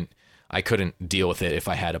I couldn't deal with it if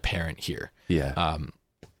I had a parent here. Yeah.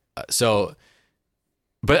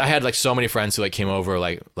 But I had like so many friends who like came over,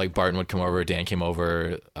 like Barton would come over, Dan came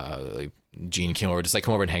over, like Gene came over, just like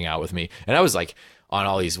come over and hang out with me. And I was like on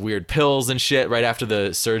all these weird pills and shit right after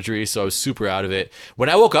the surgery. So I was super out of it. When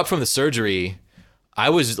I woke up from the surgery, I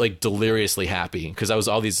was like deliriously happy because I was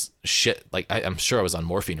all these shit. Like I'm sure I was on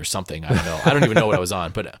morphine or something. I don't know. I don't even know what I was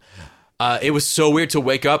on, but it was so weird to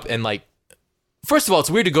wake up and like, first of all, it's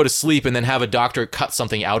weird to go to sleep and then have a doctor cut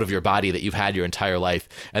something out of your body that you've had your entire life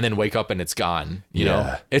and then wake up and it's gone. You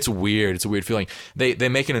know, it's weird. It's a weird feeling. They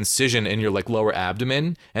make an incision in your like lower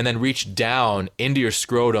abdomen and then reach down into your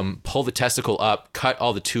scrotum, pull the testicle up, cut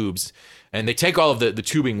all the tubes, and they take all of the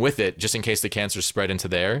tubing with it just in case the cancer spread into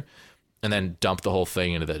there, and then dump the whole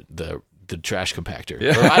thing into the trash compactor.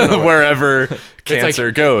 Yeah. Or, I don't know, wherever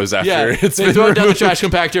cancer goes after it's they throw it down the trash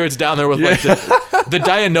compactor. It's down there with like the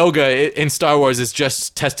Dianoga in Star Wars is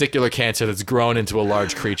just testicular cancer that's grown into a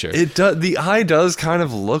large creature. It does. The eye does kind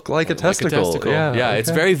of look like a testicle. Yeah, okay.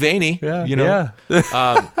 It's very veiny. Yeah, you know.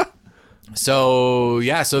 Yeah. So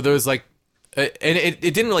there was like, and it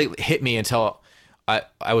didn't really hit me until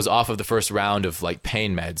I was off of the first round of like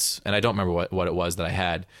pain meds, and I don't remember what it was that I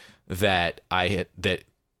had that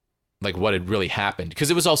like what had really happened because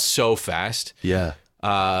it was all so fast. Yeah.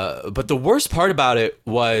 But the worst part about it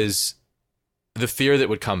was the fear that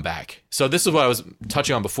would come back. So this is what I was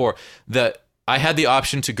touching on before, that I had the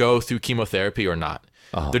option to go through chemotherapy or not.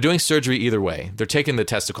 They're doing surgery either way. They're taking the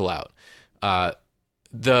testicle out.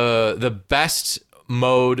 The best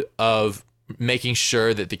mode of making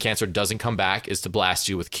sure that the cancer doesn't come back is to blast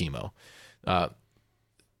you with chemo,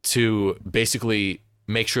 to basically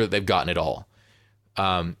make sure that they've gotten it all.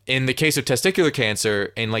 In the case of testicular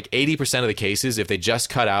cancer, in like 80% of the cases, if they just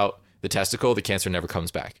cut out the testicle, the cancer never comes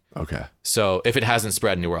back. Okay. So if it hasn't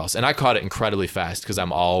spread anywhere else, and I caught it incredibly fast because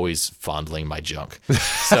I'm always fondling my junk.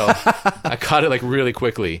 So I caught it like really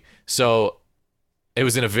quickly. So it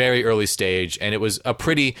was in a very early stage, and it was a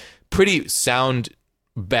pretty sound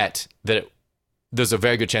bet that there's a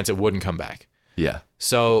very good chance it wouldn't come back. Yeah.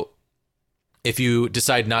 So if you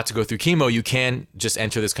decide not to go through chemo, you can just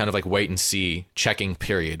enter this kind of like wait and see checking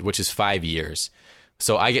period, which is 5 years.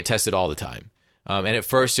 So I get tested all the time. And at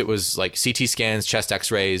first it was like CT scans, chest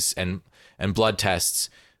x-rays, and blood tests.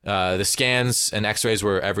 The scans and x-rays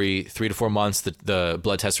were every 3 to 4 months. The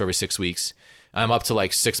blood tests were every 6 weeks. I'm up to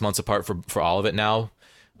like 6 months apart for all of it now.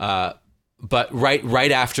 But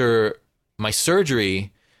right after my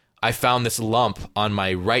surgery, I found this lump on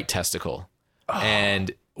my right testicle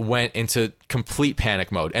and went into complete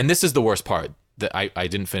panic mode. And this is the worst part that I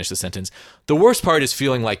didn't finish the sentence. The worst part is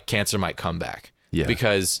feeling like cancer might come back. Yeah.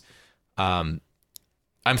 Because I'm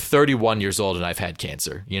 31 years old and I've had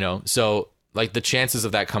cancer, you know? So like the chances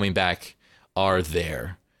of that coming back are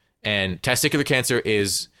there. And testicular cancer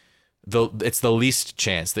is it's the least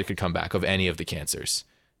chance that could come back of any of the cancers,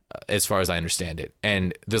 as far as I understand it.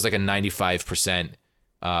 And there's like a 95%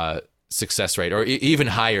 success rate, or even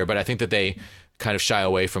higher, but I think that they kind of shy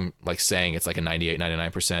away from like saying it's like a 98,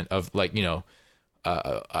 99% of like, you know,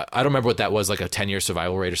 I don't remember what that was, like a 10-year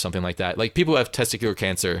survival rate or something like that. Like people who have testicular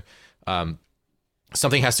cancer,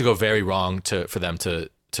 something has to go very wrong for them to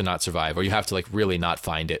not survive, or you have to like really not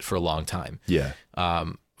find it for a long time. Yeah.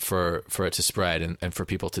 For it to spread and for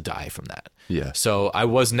people to die from that. Yeah. So I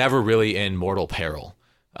was never really in mortal peril.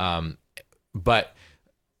 But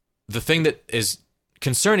the thing that is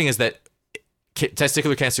concerning is that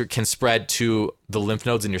testicular cancer can spread to the lymph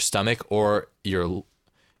nodes in your stomach or your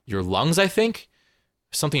lungs, I think.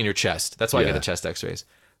 Something in your chest. That's why I get the chest x-rays.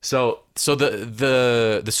 So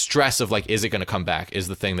the stress of like, is it going to come back is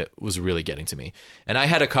the thing that was really getting to me. And I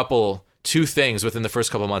had two things within the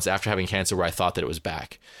first couple of months after having cancer where I thought that it was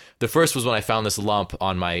back. The first was when I found this lump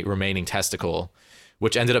on my remaining testicle,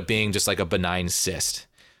 which ended up being just like a benign cyst,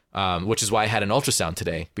 which is why I had an ultrasound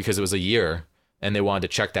today, because it was a year and they wanted to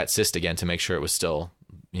check that cyst again to make sure it was still,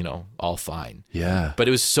 you know, all fine. Yeah. But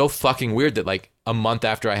it was so fucking weird that like a month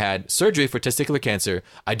after I had surgery for testicular cancer,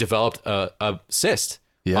 I developed a cyst.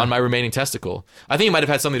 Yeah. On my remaining testicle. I think it might have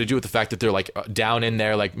had something to do with the fact that they're like down in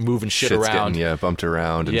there, like moving shit's around. Getting, bumped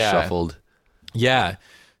around and shuffled. Yeah.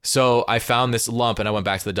 So I found this lump and I went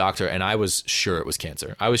back to the doctor and I was sure it was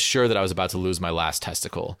cancer. I was sure that I was about to lose my last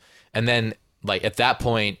testicle. And then like at that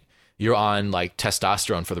point, you're on like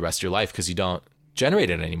testosterone for the rest of your life because you don't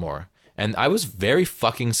generate it anymore. And I was very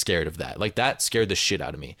fucking scared of that. Like that scared the shit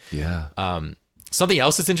out of me. Yeah. Something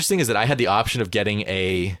else that's interesting is that I had the option of getting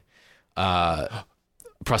a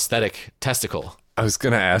prosthetic testicle. I was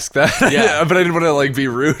gonna ask that. Yeah. But I didn't want to like be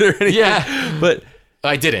rude or anything. Yeah. But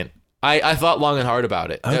I didn't. I thought long and hard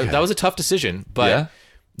about it. Okay. That was a tough decision, but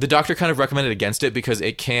the doctor kind of recommended against it because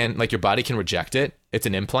it can, like, your body can reject it. It's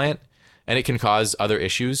an implant and it can cause other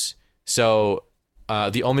issues. So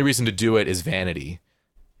the only reason to do it is vanity.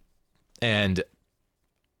 And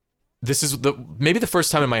this is maybe the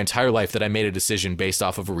first time in my entire life that I made a decision based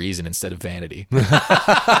off of reason instead of vanity.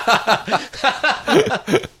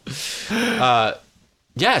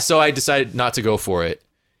 Yeah, so I decided not to go for it.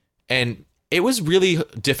 And it was really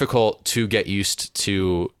difficult to get used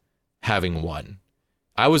to having one.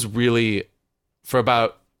 I was really, for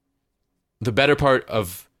about the better part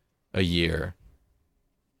of a year.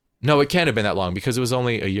 No, it can't have been that long because it was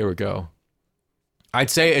only a year ago. I'd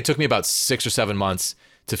say it took me about 6 or 7 months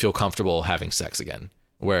to feel comfortable having sex again,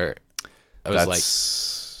 where I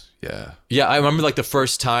was yeah, I remember like the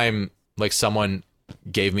first time like someone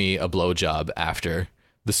gave me a blowjob after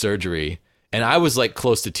the surgery, and I was like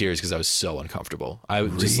close to tears because I was so uncomfortable. I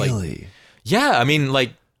was just like, yeah, I mean,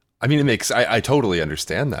 it makes, I totally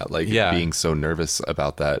understand that, like being so nervous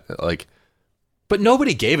about that, like, but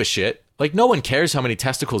nobody gave a shit. Like no one cares how many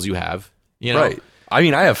testicles you have, you know? Right. I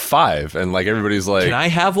mean, I have 5, and like everybody's like, can I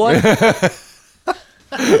have one?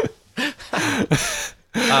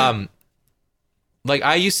 Like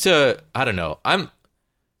I used to, I don't know. I'm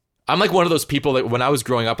like one of those people that when I was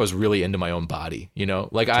growing up, I was really into my own body, you know?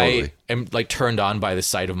 Like totally. I am like turned on by the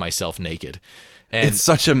sight of myself naked. And it's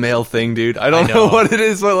such a male thing, dude. I don't know what it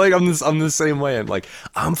is, but like I'm the same way. I'm like,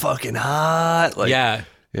 I'm fucking hot. Like, yeah.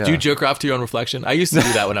 Do you jerk off to your own reflection? I used to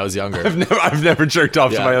do that when I was younger. I've never jerked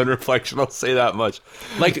off to my own reflection. I'll say that much.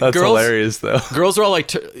 Like that's girls, hilarious, though. Girls are all like,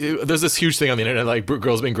 there's this huge thing on the internet, like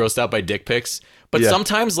girls being grossed out by dick pics. But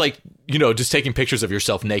sometimes, like, you know, just taking pictures of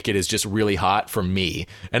yourself naked is just really hot for me.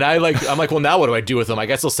 And I'm like, well, now what do I do with them? I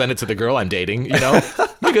guess I'll send it to the girl I'm dating, you know,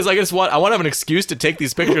 because I want to have an excuse to take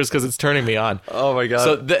these pictures because it's turning me on. Oh my god!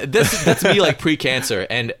 So that's me like pre-cancer,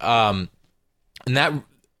 and that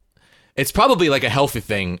it's probably like a healthy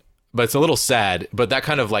thing, but it's a little sad. But that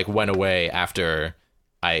kind of like went away after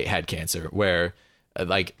I had cancer, where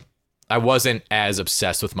like I wasn't as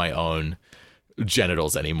obsessed with my own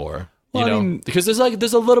genitals anymore. You know, I mean, because there's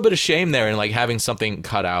a little bit of shame there in like having something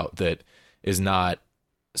cut out that is not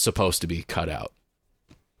supposed to be cut out.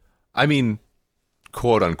 I mean,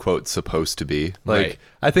 quote unquote supposed to be. Like right.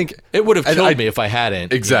 I think it would have killed me if I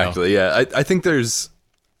hadn't. Exactly. You know? Yeah. I think there's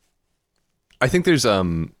I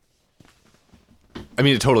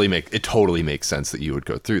mean, it totally makes sense that you would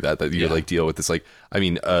go through that you like deal with this, like, I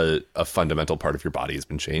mean, a fundamental part of your body has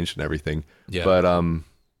been changed and everything. Yeah. But I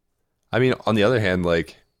mean, on the other hand,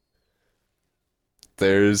 like,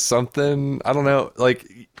 there's something, I don't know,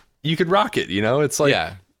 like you could rock it, you know? It's like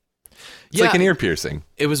it's like an ear piercing.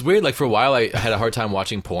 It was weird. Like for a while, I had a hard time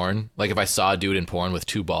watching porn. Like if I saw a dude in porn with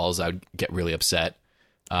 2 balls, I would get really upset.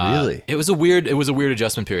 Really? It was a weird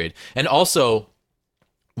adjustment period. And also,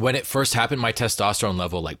 when it first happened, my testosterone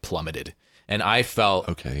level like plummeted, and I felt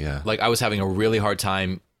like I was having a really hard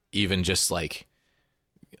time even just like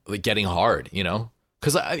getting hard, you know,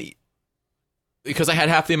 because I had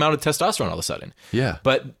half the amount of testosterone all of a sudden. Yeah.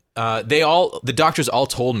 But the doctors all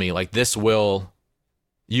told me like this will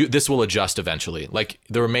adjust eventually. Like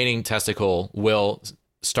the remaining testicle will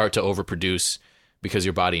start to overproduce because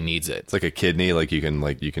your body needs it. It's like a kidney, like you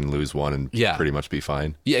can lose one and pretty much be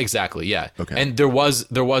fine. Yeah, exactly. Yeah. Okay. And there was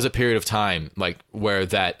a period of time like where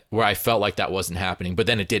I felt like that wasn't happening, but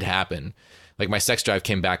then it did happen. Like my sex drive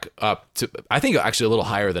came back up to, I think actually a little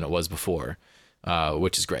higher than it was before,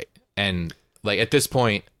 which is great. And like at this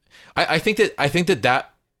point, I think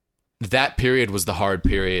that period was the hard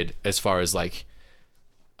period as far as like,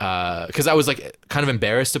 because I was like kind of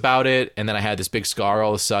embarrassed about it, and then I had this big scar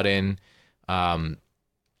all of a sudden, and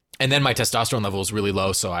then my testosterone level was really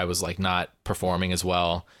low, so I was like not performing as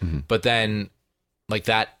well. Mm-hmm. But then like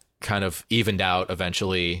that kind of evened out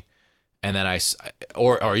eventually, and then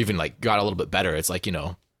or even like got a little bit better. It's like, you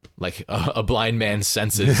know, like a blind man's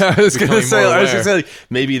senses. I was gonna say, like,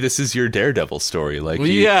 maybe this is your Daredevil story. Like,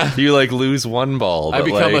 you like lose one ball. I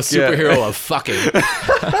become a superhero of fucking.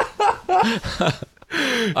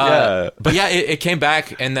 But yeah, it came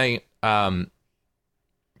back, and then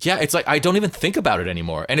it's like I don't even think about it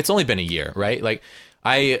anymore, and it's only been a year, right? Like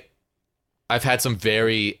I've had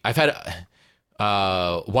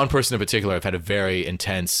one person in particular I've had a very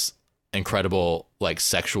intense, incredible like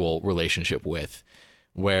sexual relationship with,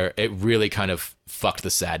 where it really kind of fucked the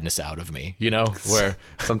sadness out of me, you know, where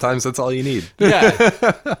sometimes that's all you need.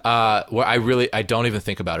 Where I don't even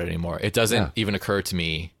think about it anymore. It doesn't even occur to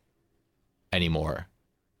me anymore.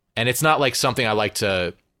 And it's not like something I like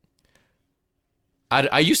to,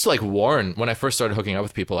 I used to like warn, when I first started hooking up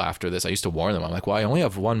with people after this, I used to warn them. I'm like, well, I only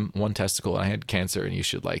have one testicle and I had cancer, and you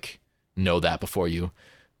should like know that before your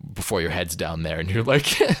head's down there. And you're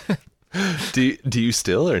like, do you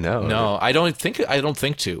still or no? No, I don't think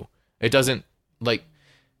to. It doesn't, like,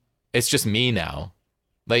 it's just me now.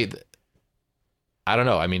 Like, I don't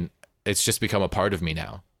know. I mean, it's just become a part of me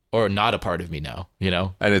now, or not a part of me now, you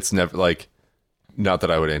know? And it's never like, not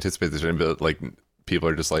that I would anticipate this, but like people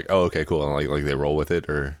are just like, oh, okay, cool. And like they roll with it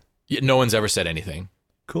or. Yeah, no one's ever said anything.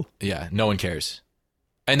 Cool. Yeah. No one cares.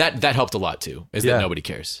 And that helped a lot too, is that nobody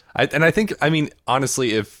cares. I think, I mean,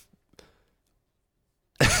 honestly, if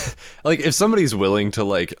like if somebody's willing to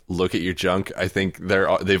like look at your junk, I think they're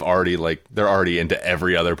already into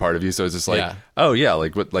every other part of you. So it's just like, oh yeah,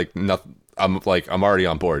 like what, like nothing. I'm already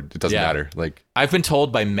on board. It doesn't matter. Like I've been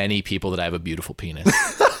told by many people that I have a beautiful penis.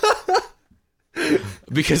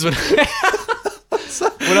 Because when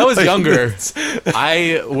I was younger,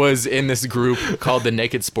 I was in this group called the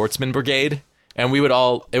Naked Sportsman Brigade, and we would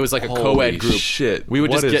it was like a co-ed group. Shit. We would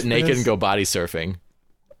What just is get naked this? and go body surfing.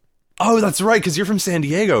 Oh, that's right, because you're from San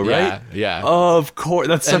Diego, right? Yeah. Of course.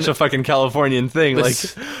 That's such a fucking Californian thing. Like,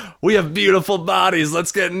 But- we have beautiful bodies.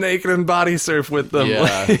 Let's get naked and body surf with them. Yeah.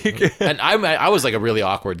 Like, And I was like a really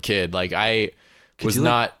awkward kid. Like I was you,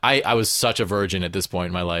 not, I was such a virgin at this point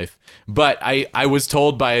in my life. But I was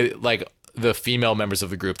told by like the female members of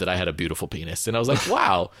the group that I had a beautiful penis. And I was like,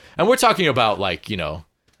 wow. And we're talking about like, you know,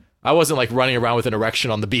 I wasn't like running around with an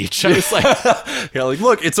erection on the beach. I was like, you're like,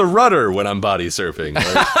 look, it's a rudder when I'm body surfing.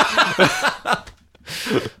 Like,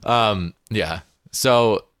 yeah.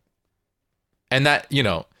 So, and that, you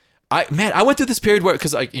know, I went through this period where,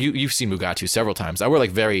 cause like you've seen Mugatu several times. I were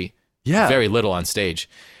like very little on stage.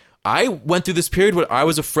 I went through this period where I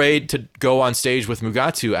was afraid to go on stage with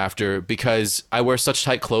Mugatu after, because I wear such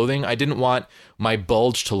tight clothing. I didn't want my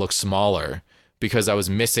bulge to look smaller because I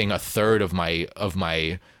was missing a third of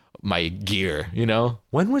my gear, you know?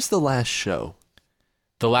 when was the last show?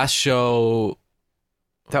 The last show,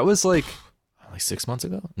 That was like 6 months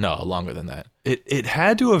ago? No, longer than that. it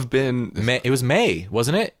had to have been. It was May,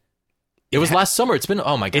 wasn't it? It was last summer. It's been,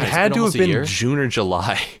 oh my God. It it's had been to have almost a been year. June or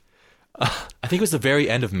July. I think it was the very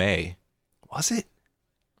end of May. Was it?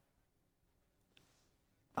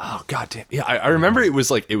 Oh god damn! Yeah, I remember it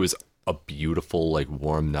was a beautiful like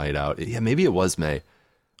warm night out. Yeah, maybe it was May.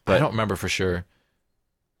 I don't remember for sure.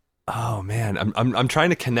 Oh man, I'm trying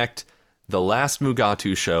to connect the last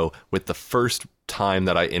Mugatu show with the first time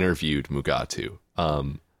that I interviewed Mugatu.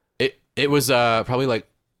 It was probably like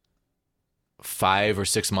 5 or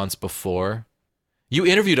 6 months before. You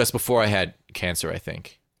interviewed us before I had cancer, I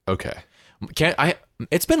think. Okay.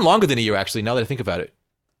 It's been longer than a year actually, now that I think about it.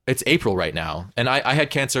 It's April right now. And I had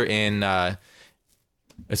cancer in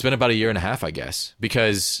it's been about a year and a half, I guess,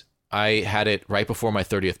 because I had it right before my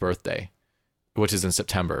 30th birthday, which is in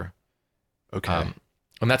September. Okay.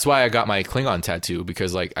 And that's why I got my Klingon tattoo,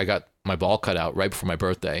 because like I got my ball cut out right before my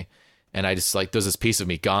birthday, and I just like, there's this piece of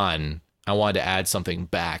me gone. I wanted to add something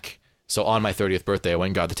back. So on my 30th birthday, I went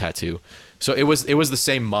and got the tattoo. So it was the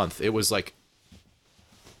same month. It was like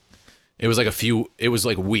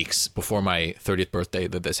weeks before my 30th birthday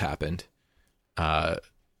that this happened.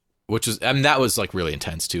 Which was, I mean, that was like really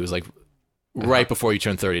intense too. It was like right before you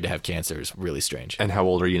turn 30 to have cancer is really strange. And how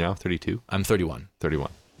old are you now? 32? I'm 31.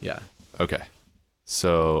 31. Yeah. Okay.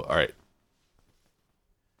 So, all right.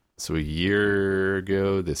 So a year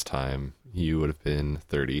ago this time, you would have been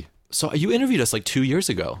 30. So you interviewed us like 2 years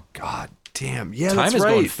ago. God damn. Yeah, Time that's is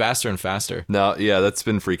right. going faster and faster. No, yeah, that's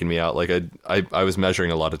been freaking me out. Like I was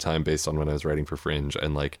measuring a lot of time based on when I was writing for Fringe,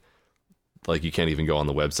 and like you can't even go on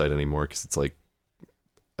the website anymore because it's like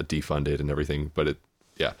defunded and everything. But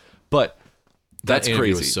that's That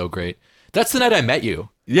interview crazy. was so great. That's the night I met you.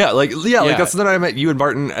 Yeah, like that's the night I met you and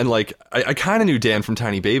Martin, and like I kind of knew Dan from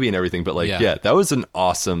Tiny Baby and everything, but like Yeah. that was an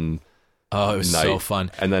awesome. Oh, it was so night. fun.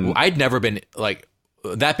 And then- I'd never been like,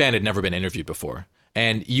 that band had never been interviewed before,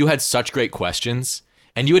 and you had such great questions,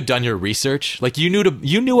 and you had done your research. Like you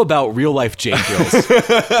knew about real life Jane drills.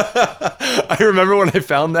 I remember when I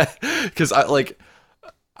found that because I like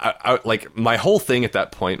my whole thing at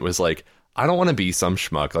that point was like, I don't want to be some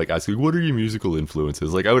schmuck like asking what are your musical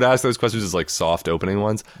influences. Like I would ask those questions as like soft opening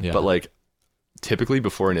ones, Yeah. but like typically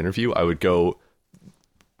before an interview I would go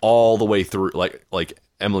all the way through. Like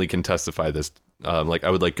Emily can testify this. Like I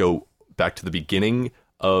would like go back to the beginning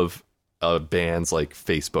of a band's like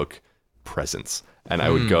Facebook presence, and I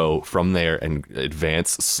would go from there and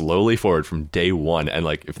advance slowly forward from day one. And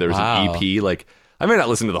like if there was Wow. an EP, like I may not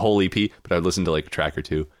listen to the whole EP, but I would listen to like a track or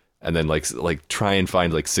two, and then like try and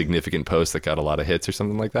find like significant posts that got a lot of hits or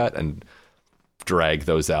something like that, and drag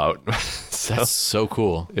those out. So That's so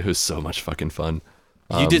cool. it was so much fucking fun.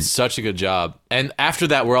 You did such a good job. And after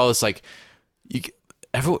that, we're all just like,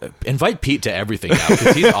 invite Pete to everything now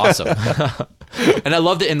because he's awesome. And I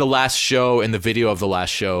loved it in the last show, in the video of the last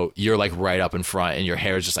show, you're like right up in front and your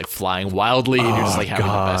hair is just like flying wildly and you're just like having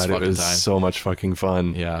the best it fucking was time. so much fucking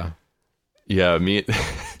fun. Yeah. Yeah, me.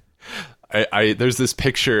 I there's this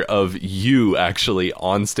picture of you actually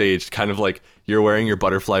on stage, kind of like you're wearing your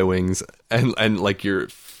butterfly wings and like you're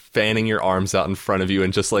fanning your arms out in front of you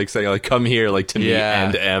and just like saying like come here like to me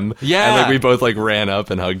and M. Yeah. And like we both like ran up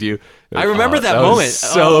and hugged you. I remember that was moment.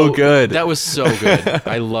 so good. That was so good.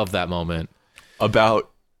 I love that moment. About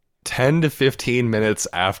 10 to 15 minutes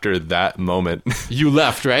after that moment, You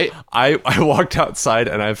left, right? I walked outside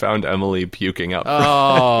and I found Emily puking out front.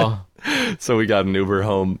 Oh. So we got an Uber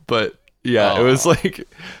home. But yeah, it was like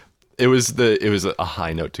it was a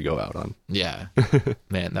high note to go out on. Yeah.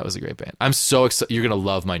 Man, that was a great band. I'm so excited. You're going to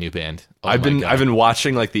love my new band. Oh I've my God. been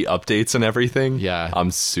watching like the updates and everything. Yeah.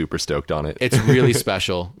 I'm super stoked on it. It's really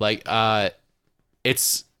special. Like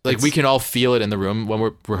it's like we can all feel it in the room when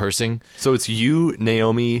we're rehearsing. So it's you,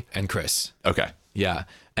 Naomi, and Chris. Okay. Yeah.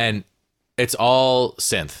 And it's all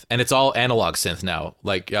synth, and it's all analog synth now.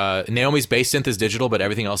 Like Naomi's bass synth is digital, but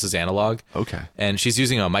everything else is analog. Okay. And she's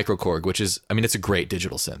using a Microkorg, which is, I mean, it's a great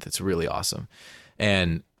digital synth. It's really awesome.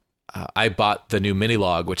 And I bought the new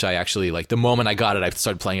Minilog, which I actually, like, the moment I got it, I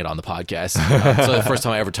started playing it on the podcast. So the first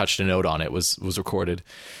time I ever touched a note on it was recorded.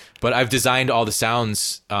 But I've designed all the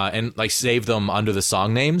sounds and like saved them under the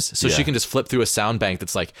song names, so she can just flip through a sound bank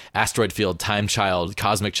that's like Asteroid Field, Time Child,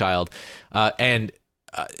 Cosmic Child, and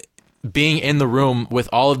being in the room with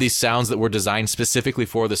all of these sounds that were designed specifically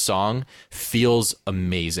for the song feels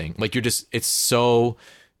amazing. Like it's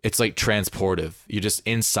like transportive. You're just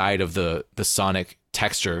inside of the sonic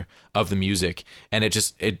texture of the music, and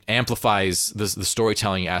it amplifies the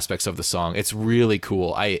storytelling aspects of the song. It's really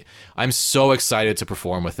cool. I'm so excited to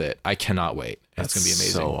perform with it. I cannot wait. It's gonna be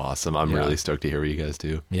amazing. So awesome. I'm really stoked to hear what you guys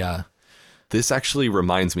do. Yeah. This actually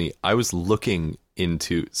reminds me, I was looking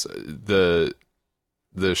into the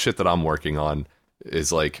shit that I'm working on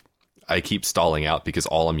is like, I keep stalling out because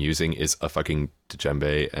all I'm using is a fucking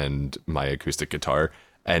djembe and my acoustic guitar,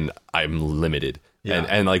 and I'm limited. Yeah.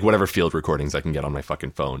 And like whatever field recordings I can get on my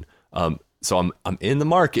fucking phone. So I'm in the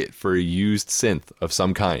market for a used synth of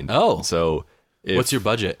some kind. Oh. So what's your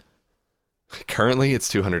budget? Currently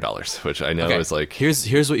it's $200, which I know is like,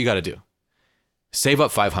 here's what you got to do. Save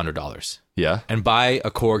up $500. Yeah. And buy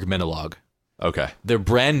a Korg Minilog. Okay. They're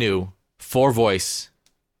brand new, 4-voice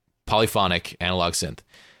polyphonic analog synth.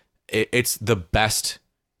 It's the best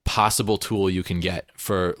possible tool you can get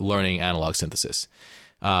for learning analog synthesis.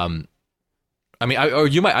 I mean,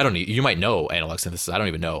 you might know analog synthesis. I don't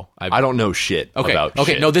even know. I don't know shit about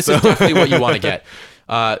shit. No, this is definitely what you want to get.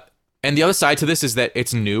 And the other side to this is that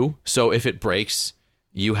it's new. So if it breaks,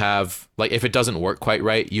 you have, like, if it doesn't work quite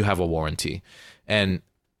right, you have a warranty. And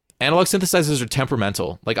analog synthesizers are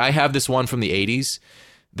temperamental. Like, I have this one from the 80s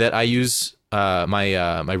that I use,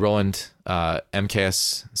 my Roland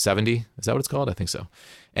MKS 70. Is that what it's called? I think so.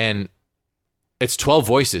 And it's 12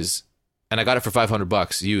 voices. And I got it for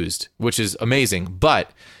 $500 used, which is amazing.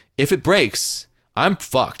 But if it breaks, I'm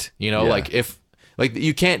fucked. You know, like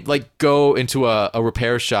you can't like go into a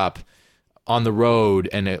repair shop on the road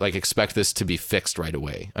and like expect this to be fixed right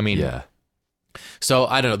away. I mean, so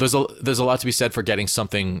I don't know. There's a lot to be said for getting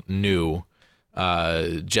something new,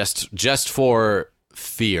 just for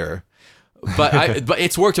fear. But but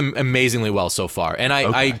it's worked amazingly well so far. And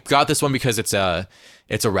I got this one because it's a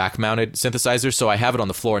rack mounted synthesizer, so I have it on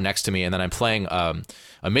the floor next to me, and then I'm playing a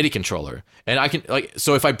MIDI controller. And I can, like,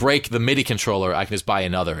 so if I break the MIDI controller, I can just buy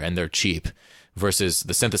another, and they're cheap, versus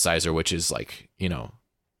the synthesizer, which is like, you know,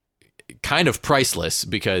 kind of priceless,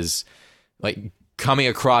 because like coming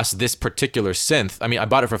across this particular synth, I mean, I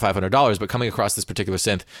bought it for $500, but coming across this particular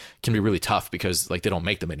synth can be really tough because like they don't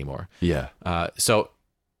make them anymore. Yeah.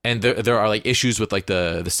 And there are like issues with like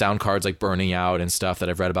the sound cards like burning out and stuff that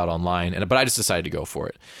I've read about online, but I just decided to go for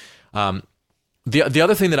it. The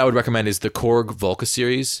other thing that I would recommend is the Korg Volca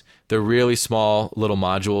series. They're really small little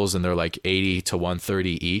modules, and they're like 80 to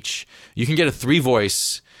 130 each. You can get a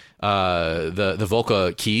 3-voice, the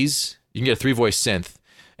Volca keys. You can get a 3-voice synth,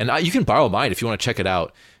 and you can borrow mine if you want to check it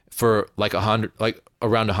out for like around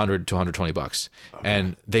 $100 to $120, okay.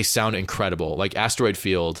 And they sound incredible. Like Asteroid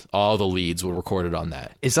Field, all the leads were recorded on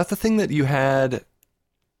that. Is that the thing that you had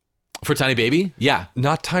for Tiny Baby? Yeah,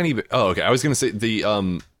 not Tiny. Oh, okay. I was gonna say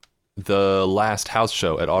the last house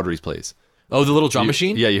show at Audrey's place. Oh, the little drum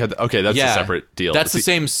machine. Yeah, you had. That's a separate deal. That's the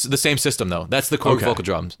same system though. That's the Korg Vocal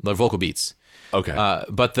drums, the Vocal Beats. Okay.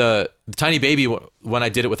 But the Tiny Baby, when I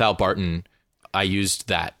did it without Barton, I used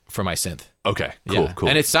that for my synth. Okay, cool.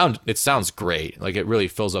 And it sounds great. Like it really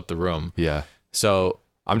fills up the room. Yeah. So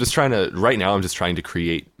I'm just trying to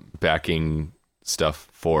create backing stuff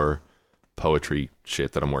for poetry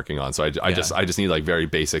shit that I'm working on. So I just need like very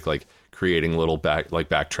basic, like creating little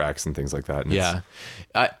backtracks and things like that. And Yeah.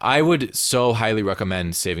 I would so highly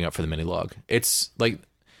recommend saving up for the Minilog. It's like,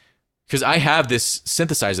 because I have this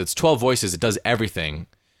synthesizer, it's 12 voices, it does everything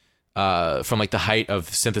from like the height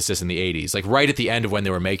of synthesis in the 80s, like right at the end of when they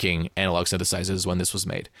were making analog synthesizers when this was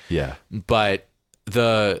made. Yeah. But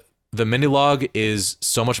the Minilog is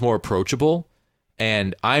so much more approachable,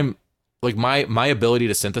 and I'm like my ability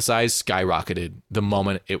to synthesize skyrocketed the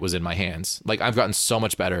moment it was in my hands. Like I've gotten so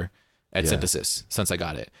much better at synthesis since I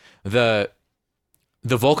got it. The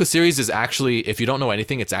Volca series is actually, if you don't know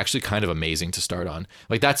anything, it's actually kind of amazing to start on.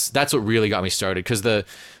 Like that's what really got me started, because the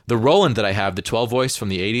Roland that I have, the 12 voice from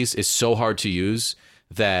the 80s, is so hard to use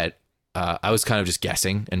that I was kind of just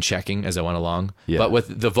guessing and checking as I went along. Yeah. But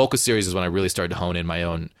with the Volca series is when I really started to hone in my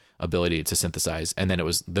own ability to synthesize, and then it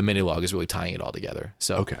was the Minilog is really tying it all together.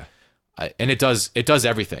 So Okay. And it does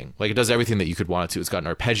everything. Like it does everything that you could want it to. It's got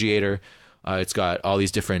an arpeggiator. It's got all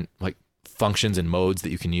these different like functions and modes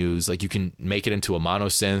that you can use. Like you can make it into a mono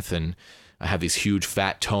synth, and I have these huge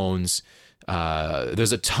fat tones.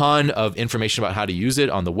 There's a ton of information about how to use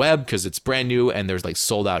it on the web because it's brand new and there's like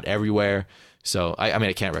sold out everywhere. So I mean,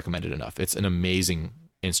 I can't recommend it enough. It's an amazing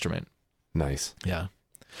instrument. Nice. Yeah.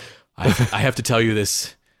 I have to tell you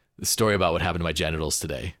this story about what happened to my genitals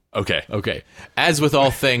today. Okay. As with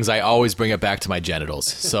all things, I always bring it back to my genitals.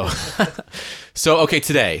 So, okay,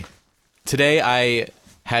 today I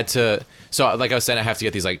had to, so like I was saying, I have to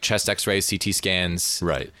get these like chest x-rays, CT scans.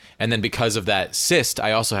 Right. And then because of that cyst,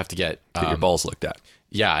 I also have to get your balls looked at.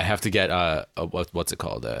 Yeah, I have to get what's it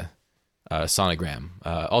called? Sonogram,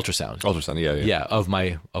 ultrasound. Ultrasound, yeah. Yeah, of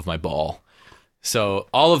my ball. So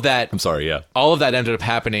all of that, I'm sorry, yeah. all of that ended up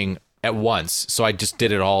happening at once. So I just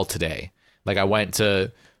did it all today. Like I went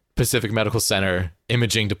to Pacific Medical Center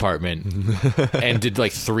imaging department and did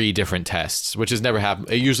like 3 different tests, which has never happened.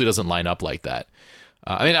 It usually doesn't line up like that.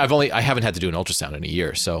 I mean, I haven't had to do an ultrasound in a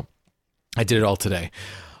year, so I did it all today.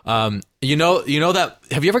 You know that,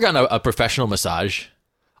 have you ever gotten a professional massage?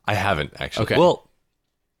 I haven't actually. Okay. Well,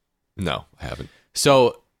 no, I haven't.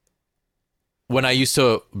 So when I used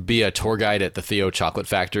to be a tour guide at the Theo Chocolate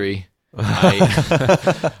Factory,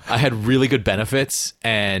 I had really good benefits,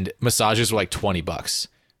 and massages were like $20.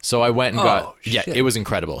 So I went and got, shit. it was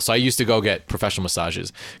incredible. So I used to go get professional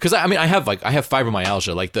massages, because I mean, I have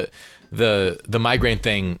fibromyalgia. Like the migraine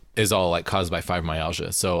thing is all like caused by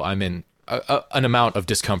fibromyalgia. So I'm in an amount of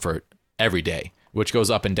discomfort every day, which goes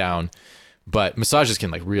up and down, but massages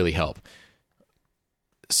can like really help.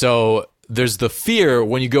 So there's the fear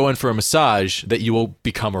when you go in for a massage that you will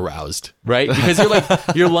become aroused, right? Because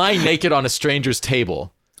you're lying naked on a stranger's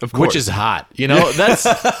table, Of course. which is hot. You know, that's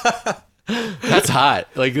hot.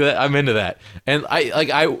 Like I'm into that. And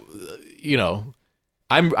I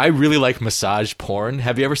really like massage porn.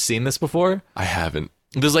 Have you ever seen this before? I haven't.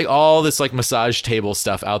 There's like all this like massage table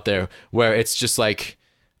stuff out there where it's just like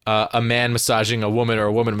a man massaging a woman or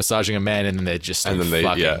a woman massaging a man, and then they just start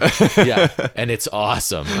fucking. Yeah, and it's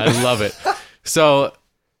awesome. I love it. So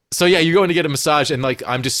yeah, you're going to get a massage, and like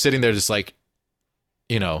I'm just sitting there, just like,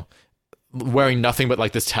 you know, wearing nothing but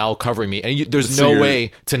like this towel covering me, and there's no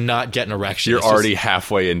way to not get an erection. You're already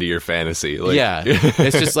halfway into your fantasy. Like, yeah,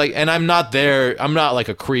 it's just like, and I'm not like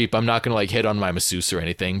a creep. I'm not gonna like hit on my masseuse or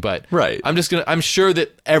anything, but right. I'm sure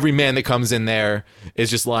that every man that comes in there is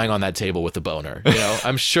just lying on that table with a boner. You know,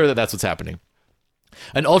 I'm sure that that's what's happening.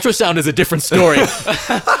 An ultrasound is a different story.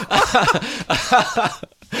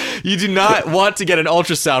 You do not want to get an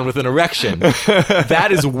ultrasound with an erection. That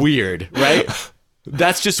is weird, right?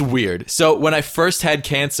 That's just weird. So when I first had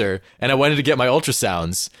cancer and I wanted to get my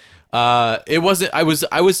ultrasounds, it wasn't, I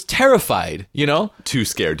was terrified, you know? Too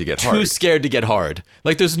scared to get hard. Too scared to get hard.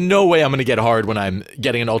 Like there's no way I'm going to get hard when I'm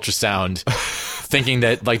getting an ultrasound thinking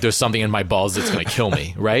that like there's something in my balls that's going to kill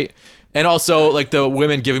me, right? And also like the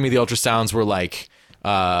women giving me the ultrasounds were like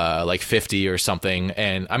 50 or something,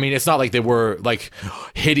 and I mean it's not like they were like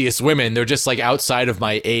hideous women, they're just like outside of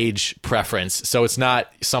my age preference, so it's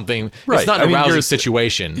not something, right. It's not an arousing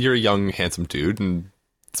situation. You're a young handsome dude, and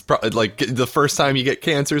it's probably like the first time you get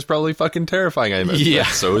cancer is probably fucking terrifying. I imagine. Yeah.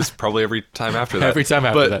 So is probably every time after that. Every time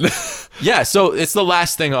after that. Yeah, so it's the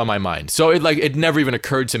last thing on my mind. So it never even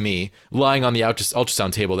occurred to me lying on the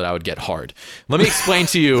ultrasound table that I would get hard. Let me explain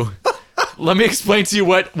to you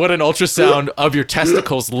what an ultrasound of your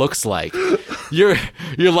testicles looks like. You're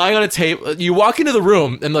lying on a table. You walk into the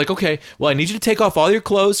room and like, okay, well, I need you to take off all your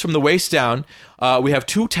clothes from the waist down. we have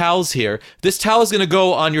 2 towels here. This towel is going to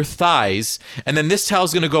go on your thighs, and then this towel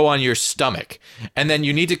is going to go on your stomach. And then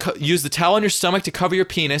you need to use the towel on your stomach to cover your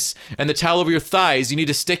penis, and the towel over your thighs, you need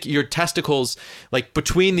to stick your testicles like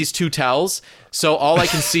between these 2 towels, so all I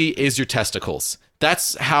can see is your testicles.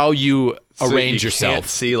 That's how you arrange yourself. You can't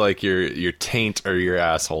see like your taint or your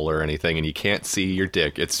asshole or anything, and you can't see your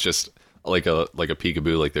dick. It's just like a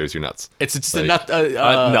peekaboo. Like there's your nuts. It's like, a nut.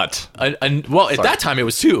 Nut. Well, at that time it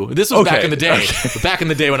was 2. This was back in the day. Back in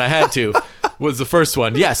the day when I had to was the first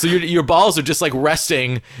one. Yeah. So your balls are just like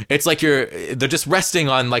resting. It's like they're just resting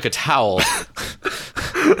on like a towel.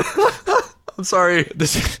 I'm sorry.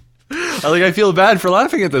 I feel bad for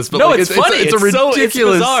laughing at this, but no, like, it's funny. It's a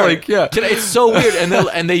ridiculous. Bizarre. Like, yeah, it's so weird.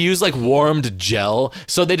 And they use like warmed gel,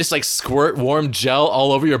 so they just like squirt warm gel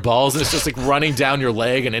all over your balls, and it's just like running down your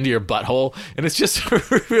leg and into your butthole, and it's just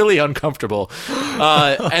really uncomfortable.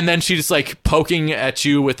 And then she just like poking at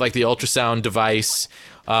you with like the ultrasound device.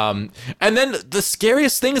 And then the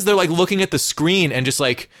scariest thing is they're like looking at the screen and just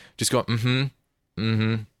going,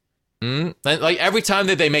 And like every time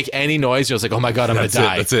that they make any noise, you're just like, oh my God, I'm going to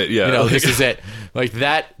die. That's it. Yeah. This is it. Like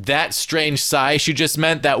that strange sigh she just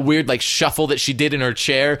meant, that weird like shuffle that she did in her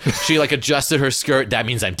chair. She like adjusted her skirt. That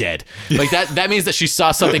means I'm dead. Like that means that she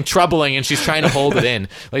saw something troubling and she's trying to hold it in.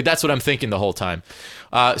 Like that's what I'm thinking the whole time.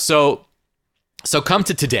 So come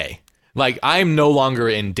to today. Like I'm no longer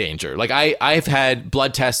in danger. Like I've had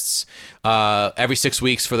blood tests every 6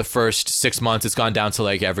 weeks for the first 6 months. It's gone down to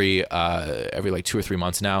like every like 2 or 3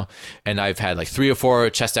 months now. And I've had like 3 or 4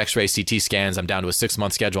 chest x-rays, CT scans. I'm down to a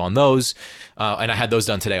 6-month schedule on those. And I had those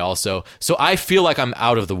done today also. So I feel like I'm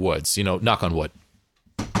out of the woods, knock on wood.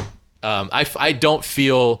 I don't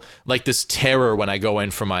feel like this terror when I go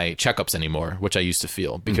in for my checkups anymore, which I used to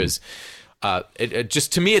feel, because it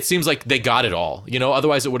just, to me, it seems like they got it all,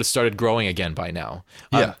 otherwise it would have started growing again by now.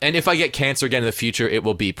 Yeah. And if I get cancer again in the future, it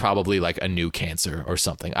will be probably like a new cancer or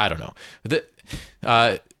something. I don't know.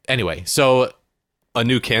 Anyway, so a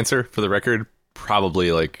new cancer, for the record,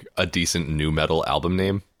 probably like a decent new metal album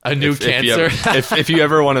name. A new cancer. If you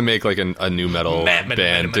ever want to make like a new metal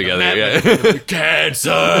band together, yeah.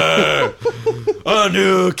 Cancer, a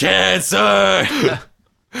new cancer.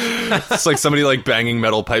 It's like somebody like banging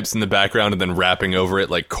metal pipes in the background and then rapping over it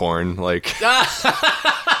like Korn. Like that's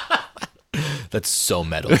so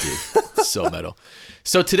metal, dude. So metal.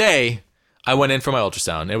 So today I went in for my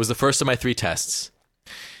ultrasound. It was the first of my 3 tests.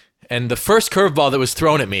 And the first curveball that was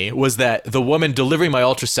thrown at me was that the woman delivering my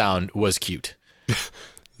ultrasound was cute.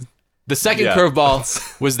 The second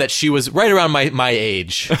curveball was that she was right around my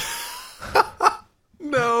age.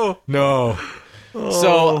 No. Oh.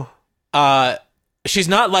 So, she's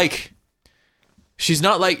no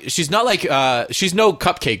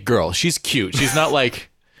cupcake girl. She's cute. She's not like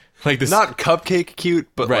this. Not cupcake cute,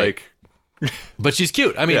 but right. like, but she's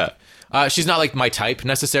cute. I mean, she's not like my type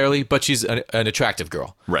necessarily, but she's an attractive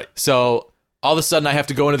girl. Right. So all of a sudden I have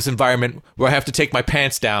to go into this environment where I have to take my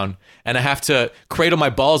pants down and I have to cradle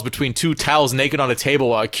my balls between 2 towels naked on a table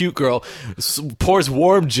while a cute girl pours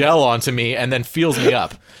warm gel onto me and then feels me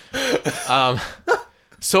up.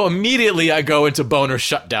 So immediately I go into boner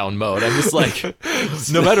shutdown mode. I'm just like,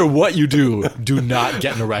 no matter what you do not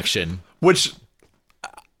get an erection. Which,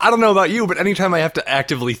 I don't know about you, but anytime I have to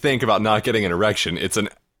actively think about not getting an erection, it's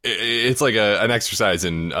like an exercise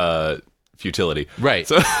in futility. Right.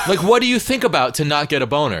 So, like, what do you think about to not get a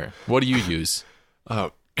boner? What do you use?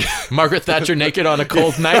 Margaret Thatcher naked on a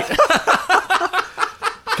cold night?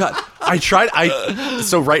 God, I tried.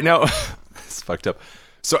 So right now, it's fucked up.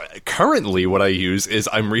 So currently what I use is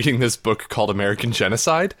I'm reading this book called American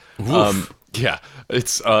Genocide. Yeah,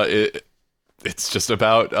 it's just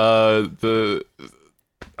about I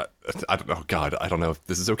don't know. God, I don't know if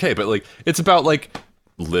this is okay, but like it's about like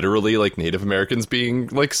literally like Native Americans being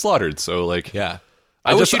like slaughtered. So like yeah.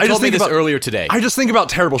 I wish you told me this earlier today. I just think about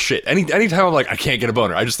terrible shit. Anytime I'm like, I can't get a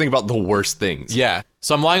boner, I just think about the worst things. Yeah.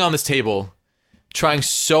 So I'm lying on this table, trying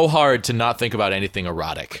so hard to not think about anything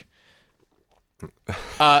erotic.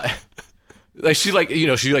 Like she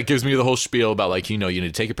gives me the whole spiel about like, you need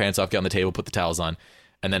to take your pants off, get on the table, put the towels on,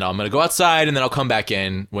 and then I'm gonna go outside, and then I'll come back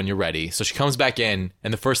in when you're ready. So she comes back in,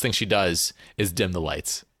 and the first thing she does is dim the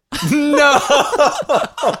lights. No.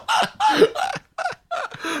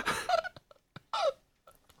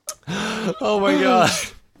 Oh my god.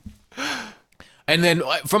 And then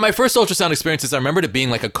from my first ultrasound experiences, I remembered it being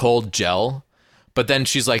like a cold gel, but then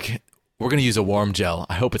she's like, we're going to use a warm gel.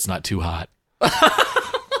 I hope it's not too hot.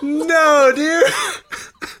 No, dude.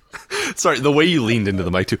 Sorry, the way you leaned into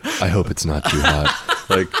the mic too. I hope it's not too hot.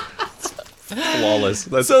 Like, flawless.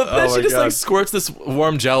 Then she just like squirts this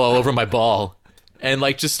warm gel all over my ball and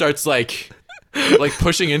like just starts like like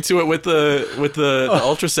pushing into it with the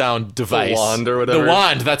ultrasound device, the wand or whatever. The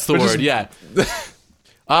wand, that's the word. Yeah.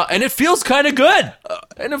 And it feels kind of good.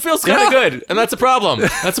 And that's a problem.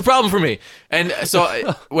 That's a problem for me. And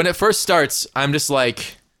so when it first starts, I'm just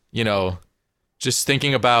like, just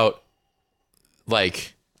thinking about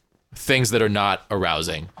like things that are not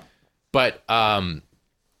arousing. But the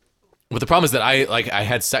problem is that I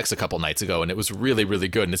had sex a couple nights ago and it was really, really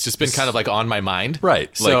good. And it's just been kind of like on my mind.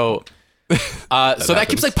 Right. So that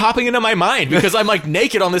keeps like popping into my mind because I'm like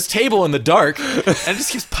naked on this table in the dark and it just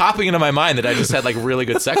keeps popping into my mind that I just had like really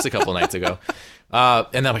good sex a couple nights ago. And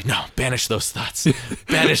then I'm like, no, banish those thoughts.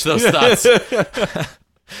 Banish those thoughts.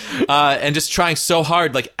 And just trying so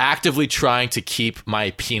hard, like actively trying to keep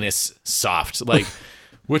my penis soft, like,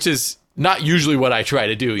 which is not usually what I try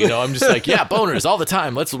to do. I'm just like, yeah, boners all the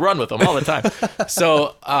time. Let's run with them all the time.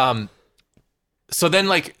 So then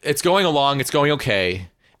like it's going along, it's going okay.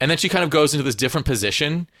 And then she kind of goes into this different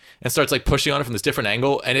position and starts like pushing on it from this different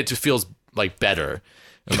angle. And it just feels like better.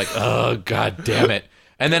 I'm like, oh, God damn it.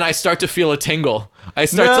 And then I start to feel a tingle. I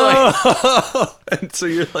start to like, and so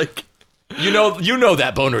you're like, you know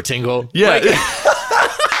that boner tingle. Yeah. Like,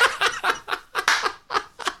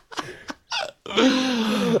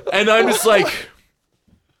 and I'm just like,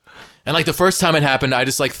 and like the first time it happened, I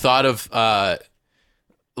just like thought of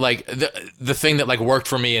like the thing that like worked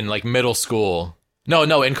for me in like middle school.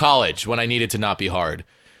 No, in college when I needed to not be hard.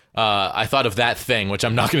 I thought of that thing, which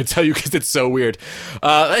I'm not going to tell you because it's so weird.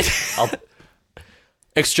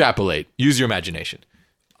 Extrapolate. Use your imagination.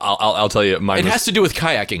 I'll tell you. It has to do with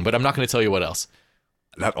kayaking, but I'm not going to tell you what else.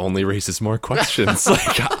 That only raises more questions.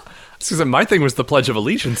 Like, my thing was the Pledge of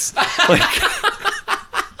Allegiance. Like,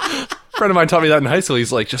 a friend of mine taught me that in high school.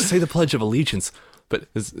 He's like, just say the Pledge of Allegiance. But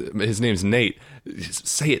his name's Nate. Just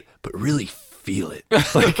say it, but really feel it.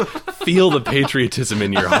 Like, feel the patriotism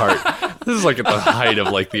in your heart. This is like at the height of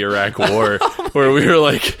like the Iraq War, where we were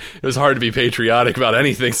like, it was hard to be patriotic about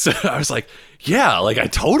anything. So I was like, yeah, like I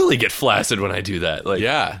totally get flaccid when I do that. Like,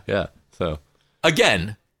 yeah. So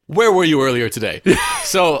again, where were you earlier today?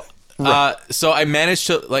 So, so I managed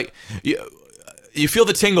to like, you feel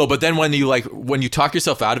the tingle, but then when you talk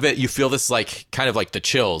yourself out of it, you feel this like kind of like the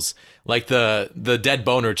chills. Like the dead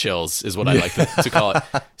boner chills is what I like to call it.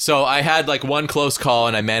 So I had like one close call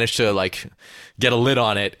and I managed to like get a lid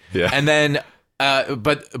on it. Yeah. And then,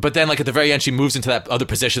 but then like at the very end, she moves into that other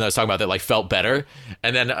position that I was talking about that like felt better.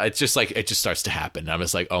 And then it's just like, it just starts to happen. And I'm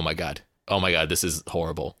just like, oh my God, this is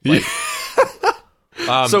horrible. Like,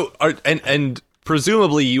 and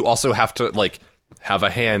presumably you also have to like have a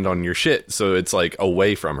hand on your shit. So it's like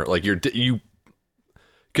away from her. Like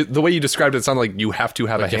the way you described it sounded like you have to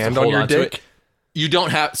have a hand on your dick. You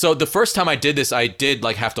don't have. So the first time I did this, I did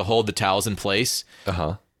like have to hold the towels in place.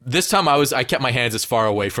 Uh-huh. This time I kept my hands as far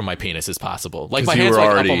away from my penis as possible. Like my hands were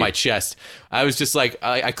like up on my chest. I was just like,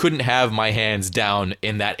 I couldn't have my hands down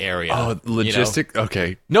in that area. Oh, logistic?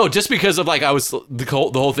 Okay. No, just because of like, the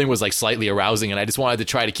whole thing was like slightly arousing and I just wanted to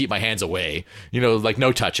try to keep my hands away. Like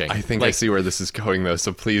no touching. I think like, I see where this is going though,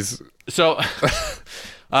 so please. So,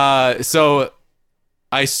 so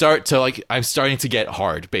I start to like, I'm starting to get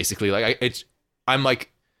hard basically. Like I'm like,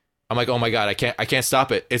 oh my God, I can't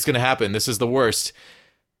stop it. It's going to happen. This is the worst.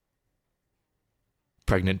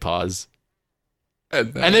 Pregnant pause.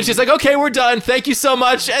 And then she's like, okay, we're done. Thank you so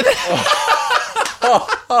much. And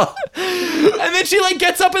then she like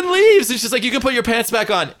gets up and leaves. And she's like, you can put your pants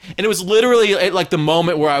back on. And it was literally at like the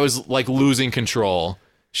moment where I was like losing control.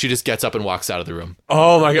 She just gets up and walks out of the room.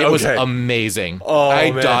 Oh my God. It was amazing.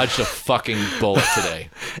 I dodged a fucking bullet today.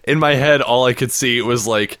 In my head, all I could see was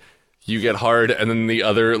like, you get hard, and then the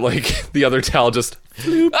other towel just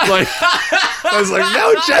floop, like I was like,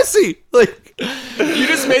 no, Jesse, like you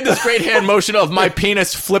just made this great hand motion of my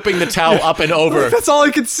penis flipping the towel up and over. That's all I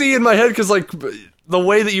could see in my head because like the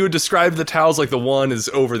way that you would describe the towels, like the one is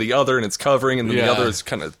over the other and it's covering, and then the other is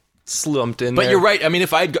kind of slumped in. But there. You're right. I mean,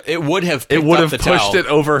 if it would have pushed it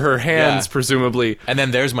over her hands, presumably, and then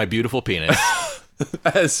there's my beautiful penis.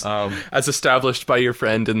 As established by your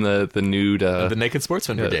friend in the nude the Naked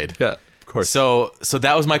Sportsman Brigade. Yeah, of course. So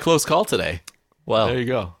that was my close call today. Well, there you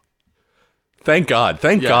go. Thank God.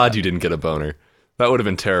 Thank God you didn't get a boner. That would have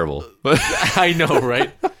been terrible. I know,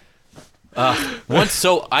 right? That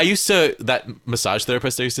massage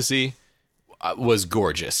therapist I used to see was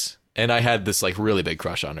gorgeous. And I had this like really big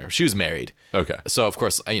crush on her. She was married. Okay. So of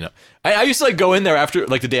course, I used to like go in there after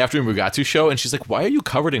like the day after Mugatu show, and she's like, "Why are you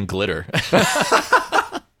covered in glitter?"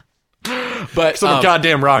 But some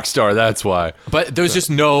goddamn rock star. That's why. But there was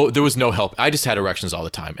no help. I just had erections all the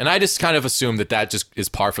time, and I just kind of assumed that just is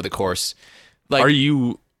par for the course. Like,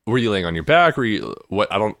 Were you laying on your back? Were you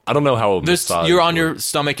what? I don't know how. You're on your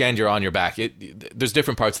stomach and you're on your back. There's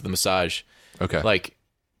different parts of the massage. Okay. Like,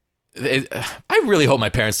 I really hope my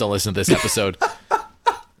parents don't listen to this episode.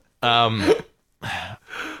 And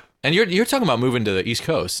you're talking about moving to the East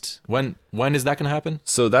Coast. When is that going to happen?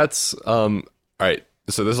 So that's all right.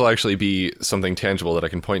 So this will actually be something tangible that I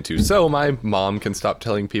can point to. So my mom can stop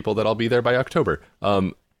telling people that I'll be there by October.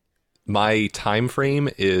 My time frame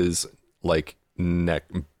is like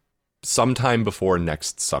sometime before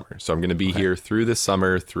next summer. So I'm going to be here through this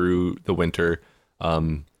summer, through the winter,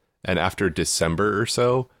 and after December or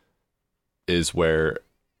so is where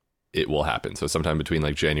it will happen. So sometime between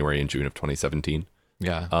like January and June of 2017.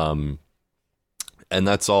 Yeah. And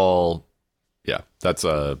that's all. Yeah, that's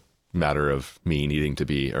a matter of me needing to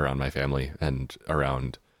be around my family and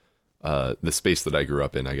around the space that I grew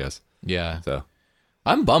up in, I guess. Yeah. So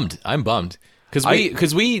I'm bummed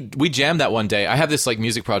because we jammed that one day. I have this like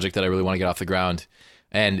music project that I really want to get off the ground,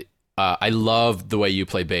 and I loved the way you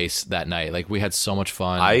play bass that night. Like, we had so much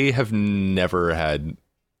fun. I have never had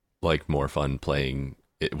like more fun playing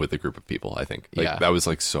it with a group of people. I think that was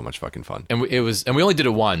like so much fucking fun. And we only did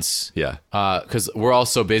it once. Yeah. Because we're all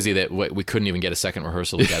so busy that we couldn't even get a second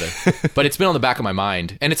rehearsal together. But it's been on the back of my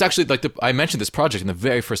mind, and it's actually like I mentioned this project in the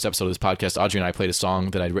very first episode of this podcast. Audrey and I played a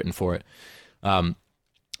song that I'd written for it.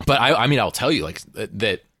 But I mean, I'll tell you like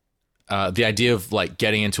that. The idea of like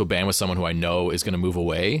getting into a band with someone who I know is going to move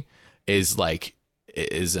away is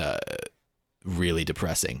really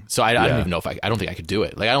depressing. So I don't even know if I don't think I could do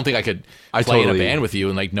it. Like, I don't think I could play in a band with you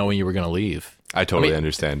and like knowing you were going to leave. I totally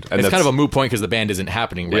understand. And it's kind of a moot point because the band isn't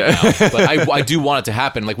happening right now. But I do want it to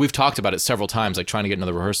happen. Like, we've talked about it several times, like trying to get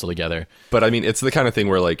another rehearsal together. But I mean, it's the kind of thing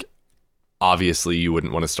where like, obviously you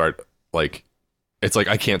wouldn't want to start like, it's like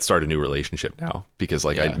I can't start a new relationship now because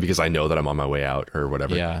like because I know that I'm on my way out or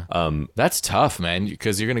whatever. Yeah. That's tough, man,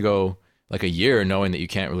 because you're going to go like a year knowing that you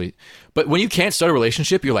can't really. But when you can't start a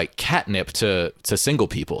relationship, you're like catnip to single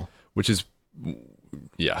people, which is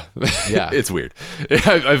yeah. It's weird.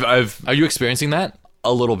 I've Are you experiencing that?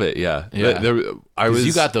 A little bit, yeah.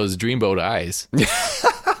 You got those dreamboat eyes.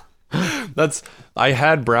 I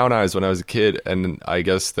had brown eyes when I was a kid, and I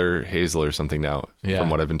guess they're hazel or something now,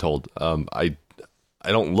 from what I've been told.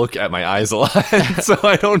 I don't look at my eyes a lot, so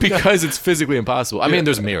I don't because it's physically impossible. I mean,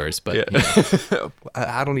 there's mirrors, but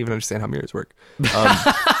I don't even understand how mirrors work.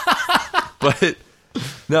 But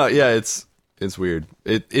no, yeah, it's weird.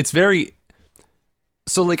 It's very.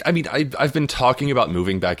 So like, I mean, I've been talking about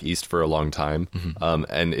moving back east for a long time,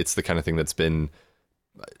 and it's the kind of thing that's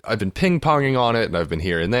I've been ping-ponging on it, and I've been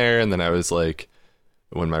here and there, and then I was like,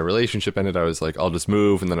 when my relationship ended, I was like, I'll just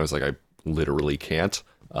move, and then I was like, I literally can't.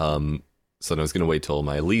 So then I was going to wait till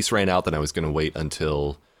my lease ran out, then I was going to wait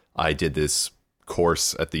until I did this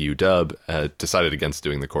course at the UW, decided against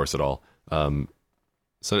doing the course at all.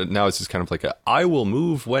 So now it's just kind of like I will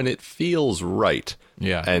move when it feels right.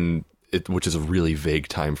 Yeah. And which is a really vague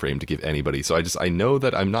time frame to give anybody. So I know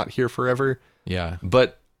that I'm not here forever. Yeah.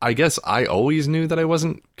 But I guess I always knew that I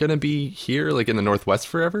wasn't going to be here, like in the Northwest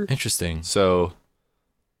forever. Interesting. So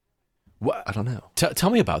what? I don't know. Tell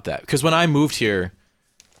me about that. Because when I moved here,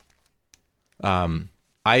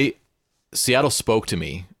 Seattle spoke to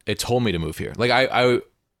me. It told me to move here. Like I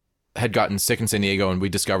had gotten sick in San Diego, and we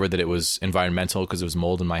discovered that it was environmental because there was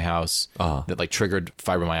mold in my house that like triggered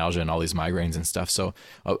fibromyalgia and all these migraines and stuff. So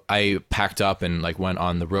I packed up and like went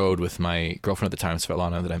on the road with my girlfriend at the time,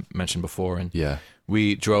 Svetlana, that I mentioned before. And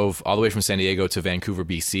we drove all the way from San Diego to Vancouver,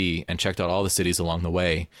 BC, and checked out all the cities along the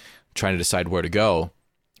way, trying to decide where to go.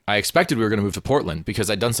 I expected we were going to move to Portland because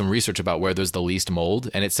I'd done some research about where there's the least mold,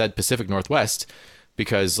 and it said Pacific Northwest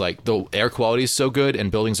because like the air quality is so good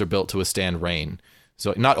and buildings are built to withstand rain.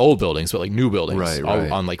 So not old buildings, but like new buildings,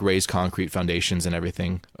 all on like raised concrete foundations and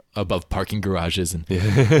everything above parking garages. And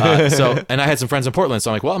and I had some friends in Portland, so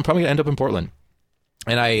I'm like, well, I'm probably gonna end up in Portland.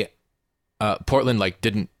 And Portland like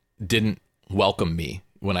didn't welcome me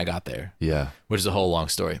when I got there. Yeah. Which is a whole long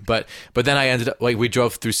story. But then I ended up, like, we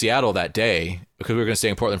drove through Seattle that day because we were going to stay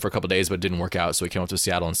in Portland for a couple of days, but it didn't work out. So we came up to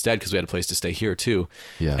Seattle instead because we had a place to stay here too.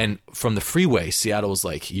 Yeah. And from the freeway, Seattle was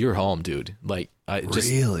like, you're home, dude. Like,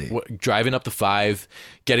 really? Driving up the 5,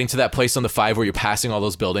 getting to that place on the 5 where you're passing all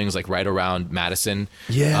those buildings, like right around Madison.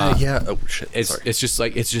 Yeah. Oh, shit. It's just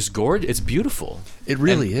like, it's just gorgeous. It's beautiful. It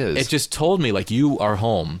really is. It just told me, like, you are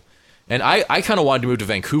home. And I kind of wanted to move to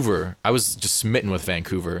Vancouver. I was just smitten with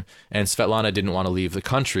Vancouver, and Svetlana didn't want to leave the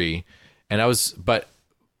country. And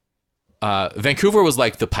Vancouver was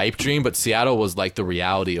like the pipe dream, but Seattle was like the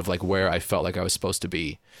reality of like where I felt like I was supposed to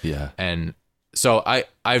be. Yeah. And so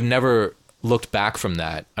I've never looked back from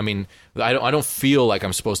that. I mean, I don't feel like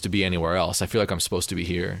I'm supposed to be anywhere else. I feel like I'm supposed to be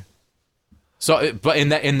here. So, but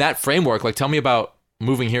in that framework, like, tell me about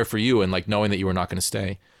moving here for you and like knowing that you were not going to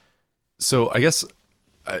stay. So I guess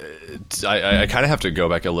I kind of have to go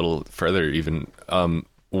back a little further. Even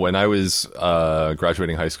when I was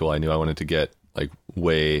graduating high school, I knew I wanted to get like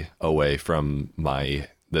way away from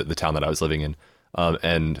the town that I was living in.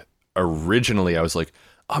 And originally I was like,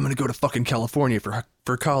 I'm going to go to fucking California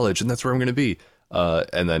for college, and that's where I'm going to be.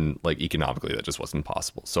 And then like economically that just wasn't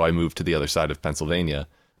possible. So I moved to the other side of Pennsylvania,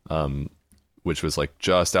 which was like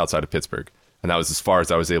just outside of Pittsburgh. And that was as far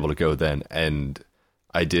as I was able to go then. And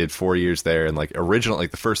I did 4 years there. And like originally,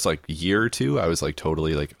 like the first like year or two, I was like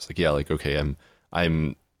totally like, I was like, yeah, like, okay,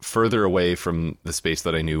 I'm further away from the space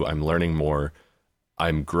that I knew. I'm learning more.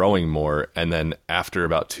 I'm growing more. And then after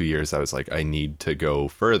about 2 years, I was like, I need to go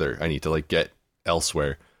further. I need to like get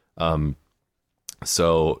elsewhere.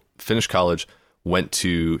 So finished college, went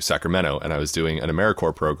to Sacramento, and I was doing an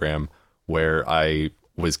AmeriCorps program where I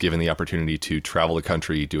was given the opportunity to travel the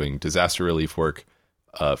country doing disaster relief work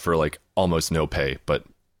for like almost no pay, but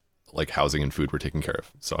like housing and food were taken care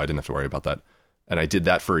of. So I didn't have to worry about that. And I did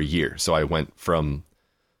that for a year. So I went from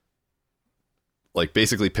like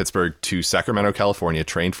basically Pittsburgh to Sacramento, California,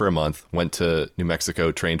 trained for a month, went to New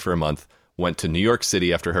Mexico, trained for a month, went to New York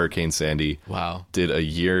City after Hurricane Sandy. Wow. Did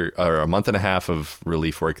a month and a half of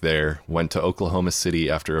relief work there, went to Oklahoma City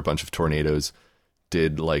after a bunch of tornadoes,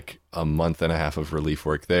 did like a month and a half of relief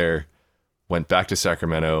work there, went back to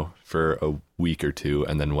Sacramento for a week or two,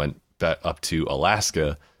 and then went back up to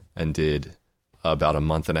Alaska and did about a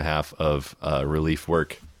month and a half of relief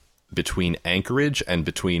work between Anchorage and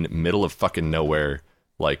between middle of fucking nowhere,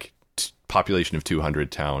 like population of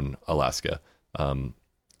 200 town, Alaska.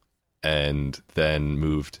 And then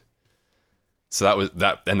moved. So that was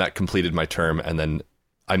that, and that completed my term. And then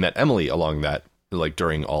I met Emily along that, like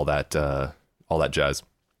during all that jazz.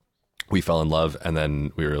 We fell in love, and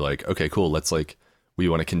then we were like, okay, cool. Let's like, we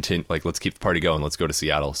want to continue, like, let's keep the party going. Let's go to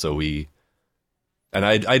Seattle. So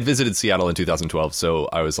I'd visited Seattle in 2012. So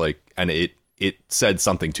I was like, and it said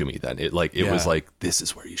something to me then. It was like, this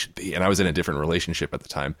is where you should be. And I was in a different relationship at the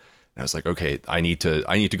time. And I was like, okay, I need to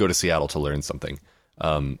go to Seattle to learn something.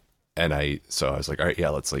 So I was like, all right, yeah,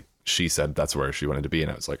 let's like, she said that's where she wanted to be.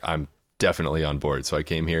 And I was like, I'm definitely on board. So I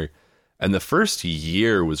came here, and the first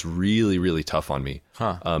year was really, really tough on me.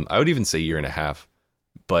 I would even say year and a half,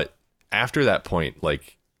 but after that point,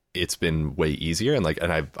 like it's been way easier. And like,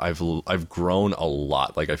 and I've grown a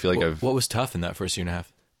lot. Like, I feel like what was tough in that first year and a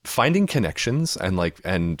half? Finding connections and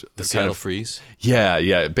the Seattle freeze.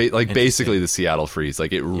 Yeah. Basically the Seattle freeze,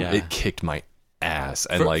 like it kicked my ass.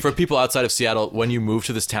 And for people outside of Seattle, when you move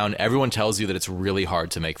to this town, everyone tells you that it's really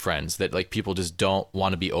hard to make friends, that like people just don't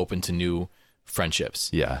want to be open to new friendships.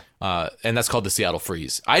 Yeah. And that's called the Seattle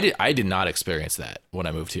freeze. I did not experience that when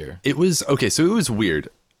I moved here. It was okay. So it was weird.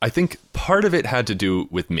 I think part of it had to do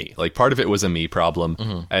with me. Like part of it was a me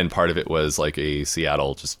problem, and part of it was like a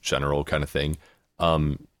Seattle just general kind of thing.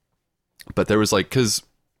 But there was like, cause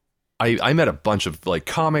I met a bunch of like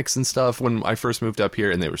comics and stuff when I first moved up here,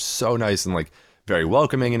 and they were so nice and like very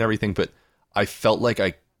welcoming and everything. But I felt like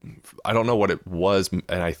I don't know what it was.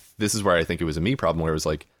 And this is where I think it was a me problem, where it was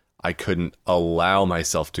like, I couldn't allow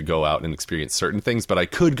myself to go out and experience certain things, but I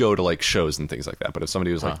could go to like shows and things like that. But if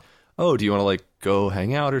somebody was like, oh, do you want to like go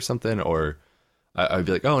hang out or something? Or I'd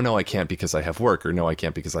be like, oh no, I can't because I have work, or no, I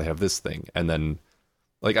can't because I have this thing. And then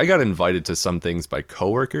like I got invited to some things by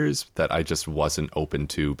coworkers that I just wasn't open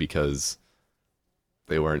to because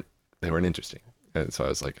they weren't interesting. And so I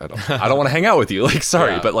was like, I don't want to hang out with you. Like,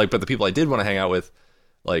 sorry, but the people I did want to hang out with,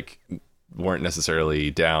 like, weren't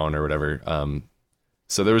necessarily down or whatever.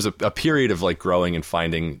 So there was a period of like growing and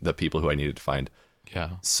finding the people who I needed to find. Yeah.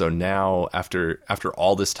 So now after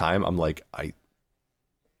all this time, I'm like,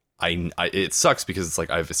 it sucks because it's like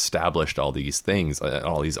I've established all these things,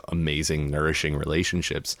 all these amazing, nourishing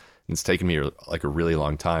relationships. And it's taken me like a really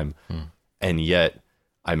long time. And yet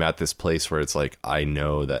I'm at this place where it's like, I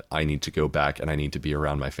know that I need to go back and I need to be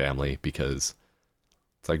around my family, because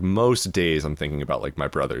it's like most days I'm thinking about like my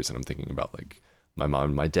brothers, and I'm thinking about like my mom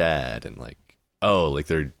and my dad, and like, oh, like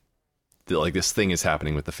they're like this thing is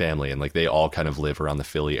happening with the family, and like they all kind of live around the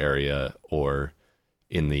Philly area or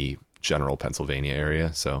in the general Pennsylvania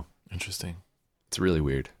area. So interesting. It's really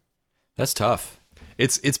weird. That's tough.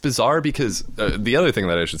 It's bizarre because the other thing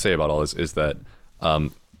that I should say about all this is that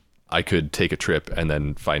I could take a trip and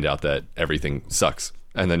then find out that everything sucks,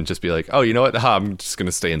 and then just be like, oh, you know what? I'm just going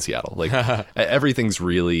to stay in Seattle. Like everything's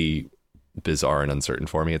really bizarre and uncertain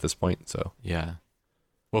for me at this point. So yeah.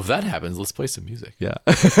 Well, if that happens, let's play some music. Yeah.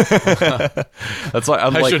 That's why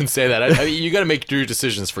I'm I like, shouldn't say that. I mean, you got to make your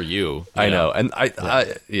decisions for you. I know. And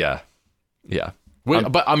yeah.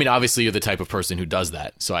 But I mean, obviously, you're the type of person who does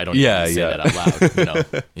that, so I don't Yeah, need to say yeah. that out loud. You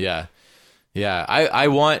know? Yeah. I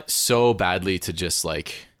want so badly to just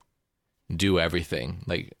like do everything,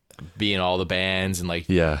 like be in all the bands and like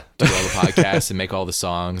Yeah. do all the podcasts and make all the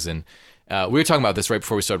songs. And we were talking about this right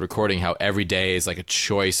before we started recording, how every day is like a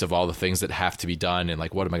choice of all the things that have to be done, and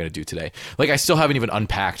like, what am I going to do today? Like, I still haven't even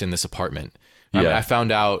unpacked in this apartment. I mean, Yeah. I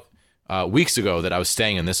found out weeks ago that I was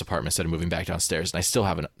staying in this apartment instead of moving back downstairs, and I still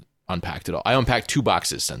haven't unpacked it all. I unpacked 2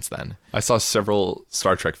 boxes since then. I saw several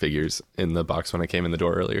Star Trek figures in the box when I came in the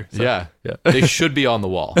door earlier. So, Yeah. Yeah. They should be on the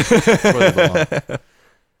wall. That's where they belong.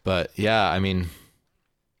 But yeah, I mean,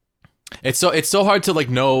 it's so hard to like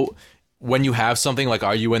know when you have something, like,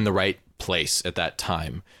 are you in the right place at that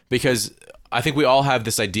time? Because I think we all have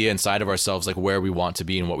this idea inside of ourselves, like where we want to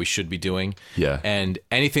be and what we should be doing. Yeah. And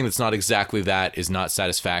anything that's not exactly that is not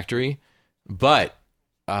satisfactory. But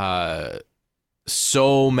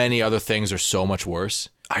so many other things are so much worse.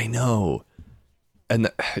 I know.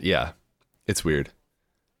 And yeah, it's weird.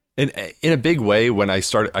 In a big way, when I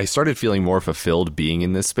started feeling more fulfilled being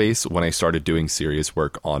in this space when I started doing serious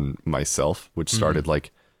work on myself, which started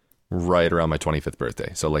like right around my 25th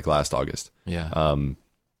birthday. So like last August. Yeah.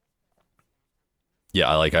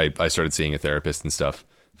 Yeah, like I started seeing a therapist and stuff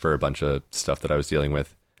for a bunch of stuff that I was dealing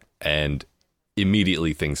with, and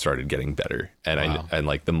immediately things started getting better. And Wow. and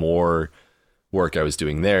like the more work I was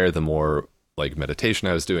doing there, the more like meditation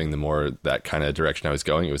I was doing, the more that kind of direction I was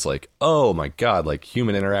going. It was like, oh my God, like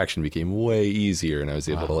human interaction became way easier, and I was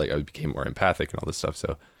able to like, I became more empathic and all this stuff.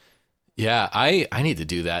 So Yeah, I need to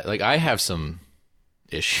do that. Like, I have some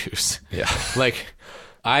issues. yeah, Like,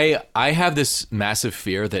 I have this massive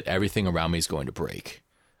fear that everything around me is going to break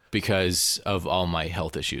because of all my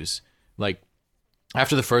health issues. Like,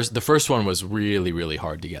 after the first one was really, really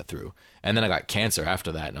hard to get through, and then I got cancer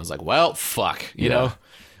after that, and I was like, well, fuck, you know.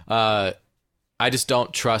 I just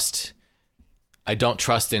don't trust. I don't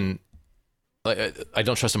trust in. I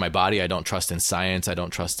don't trust in my body. I don't trust in science. I don't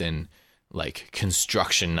trust in like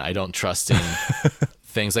construction. I don't trust in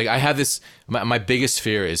things. Like, I have this. My biggest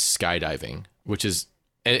fear is skydiving, which is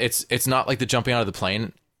it's not like the jumping out of the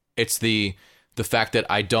plane. It's the fact that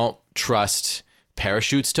I don't trust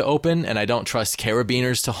parachutes to open, and I don't trust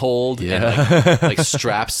carabiners to hold, and like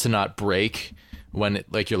straps to not break when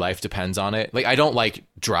like your life depends on it. Like, I don't like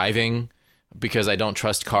driving because I don't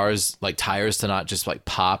trust cars, like tires to not just like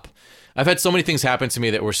pop. I've had so many things happen to me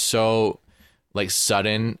that were so like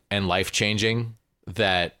sudden and life changing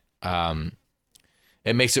that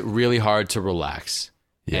it makes it really hard to relax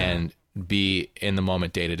and be in the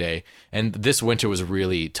moment day to day. And this winter was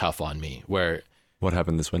really tough on me, where what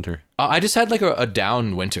happened this winter? I just had like a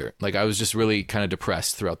down winter. Like, I was just really kind of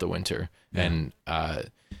depressed throughout the winter. And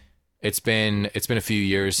it's been a few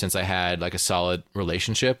years since I had like a solid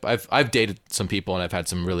relationship. I've dated some people, and I've had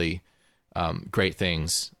some really great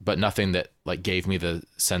things, but nothing that like gave me the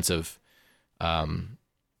sense of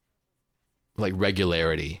like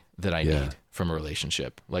regularity that I need from a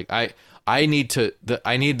relationship. Like, I need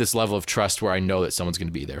this level of trust where I know that someone's going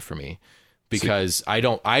to be there for me, because I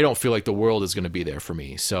don't feel like the world is going to be there for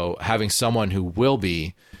me. So having someone who will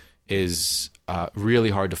be is really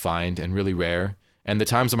hard to find and really rare. And the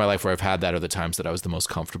times in my life where I've had that are the times that I was the most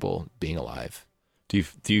comfortable being alive. Do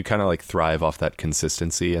you kind of like thrive off that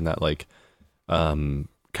consistency and that like kind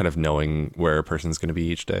of knowing where a person's going to be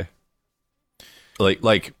each day?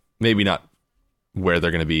 Like maybe not where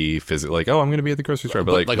they're going to be physically, like, oh, I'm going to be at the grocery store,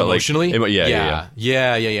 but like emotionally, yeah,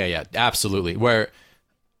 absolutely. Where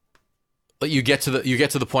you get to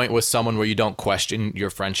the point with someone where you don't question your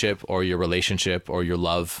friendship or your relationship or your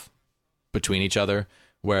love between each other,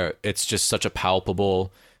 where it's just such a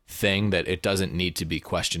palpable thing that it doesn't need to be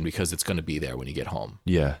questioned because it's going to be there when you get home.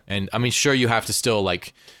 Yeah. And I mean, sure, you have to still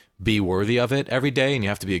like be worthy of it every day, and you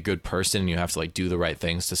have to be a good person, and you have to like do the right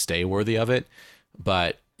things to stay worthy of it.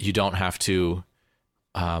 But you don't have to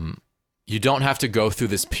go through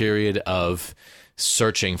this period of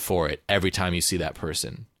searching for it every time you see that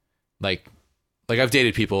person. Like I've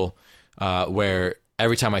dated people where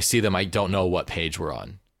every time I see them, I don't know what page we're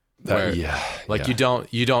on. You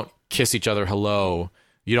don't kiss each other hello.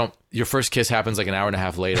 Your first kiss happens like an hour and a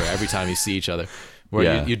half later every time you see each other.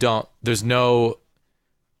 Where you don't. There's no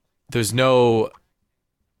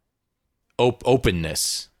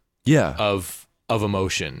openness. Yeah. Of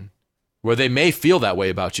emotion, where they may feel that way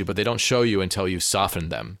about you, but they don't show you until you soften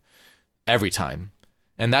them every time.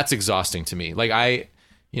 And that's exhausting to me. Like, I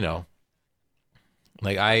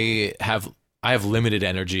have I have limited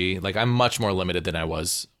energy. Like I'm much more limited than I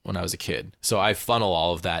was when I was a kid. So I funnel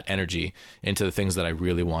all of that energy into the things that I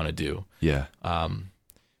really want to do. Yeah.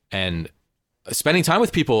 And spending time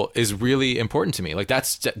with people is really important to me. Like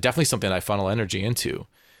that's definitely something I funnel energy into.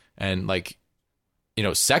 And like, you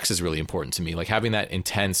know, sex is really important to me. Like having that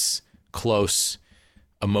intense, close,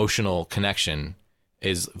 emotional connection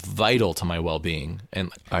is vital to my well-being.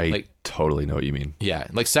 And I like totally know what you mean. yeah,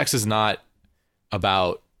 like sex is not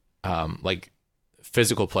about like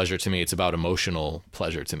physical pleasure to me. It's about emotional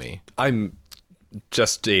pleasure to me. I'm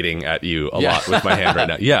just dating at you a lot with my hand right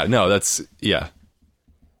now. Yeah, no, that's yeah.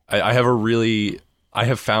 I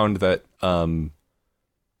have found that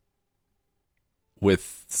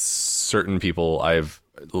with certain people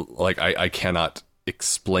I cannot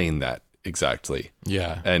explain that exactly.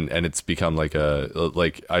 Yeah. And it's become like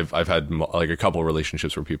I've had like a couple of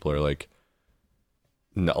relationships where people are like,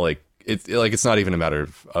 no, like it's not even a matter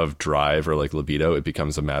of drive or like libido. It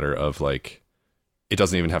becomes a matter of like, it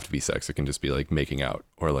doesn't even have to be sex. It can just be like making out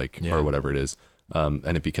or like, or whatever it is.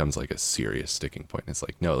 And it becomes like a serious sticking point. It's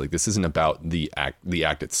like, no, like this isn't about the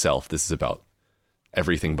act itself. This is about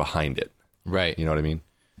everything behind it. Right. You know what I mean?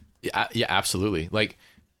 Yeah, absolutely. Like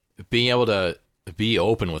being able to be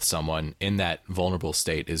open with someone in that vulnerable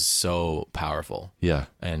state is so powerful. Yeah.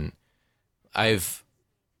 And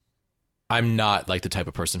I'm not like the type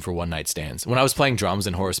of person for one night stands. When I was playing drums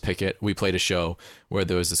in Horace Pickett, we played a show where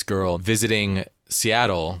there was this girl visiting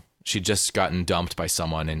Seattle. She'd just gotten dumped by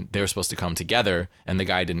someone and they were supposed to come together and the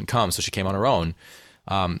guy didn't come. So she came on her own.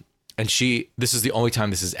 And this is the only time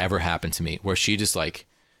this has ever happened to me, where she just like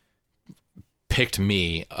picked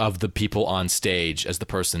me of the people on stage as the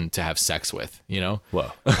person to have sex with, you know?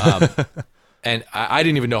 Whoa. And I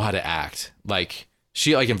didn't even know how to act. Like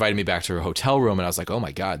she like invited me back to her hotel room and I was like, oh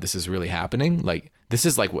my God, this is really happening. Like this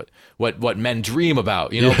is like what men dream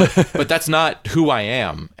about, you know, but that's not who I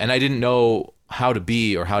am. And I didn't know how to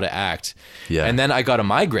be or how to act. Yeah. And then I got a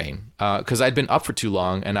migraine because I'd been up for too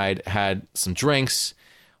long and I'd had some drinks.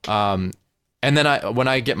 And then when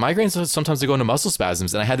I get migraines, sometimes I go into muscle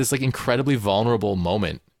spasms, and I had this like incredibly vulnerable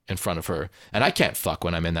moment in front of her, and I can't fuck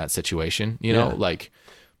when I'm in that situation, you know, like,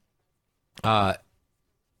 and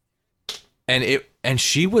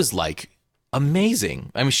she was like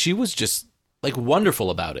amazing. I mean, she was just like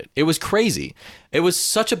wonderful about it. It was crazy. It was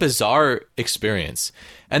such a bizarre experience.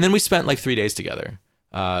 And then we spent like 3 days together,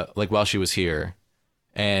 like while she was here,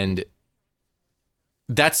 and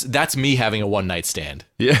that's me having a one night stand.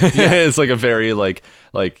 Yeah. It's like a very like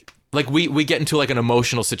we get into like an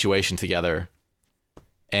emotional situation together,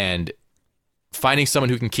 and finding someone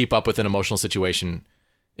who can keep up with an emotional situation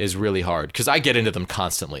is really hard because I get into them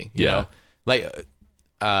constantly. You know? Like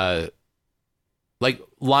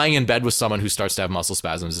lying in bed with someone who starts to have muscle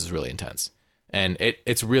spasms is really intense, and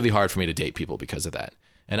it's really hard for me to date people because of that.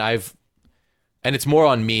 And it's more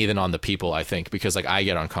on me than on the people, I think, because like I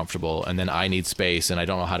get uncomfortable and then I need space and I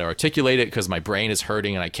don't know how to articulate it because my brain is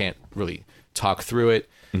hurting and I can't really talk through it.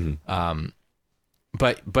 Mm-hmm.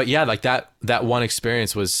 But yeah, like that one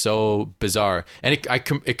experience was so bizarre, and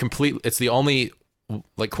it's the only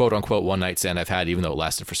like quote unquote one night stand I've had, even though it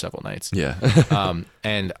lasted for several nights. Yeah.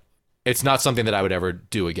 And it's not something that I would ever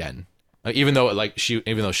do again. Like, even though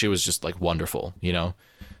she was just like wonderful, you know.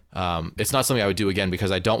 It's not something I would do again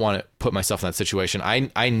because I don't want to put myself in that situation.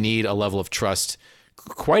 I need a level of trust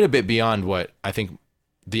quite a bit beyond what I think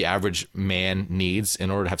the average man needs in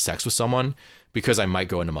order to have sex with someone, because I might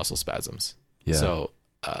go into muscle spasms. Yeah. So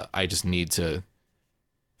I just need to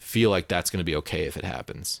feel like that's going to be okay if it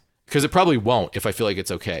happens, because it probably won't if I feel like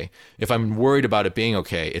it's okay. If I'm worried about it being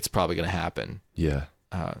okay, it's probably going to happen. Yeah.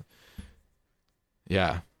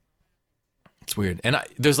 Yeah. It's weird. And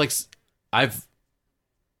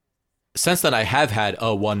since then I have had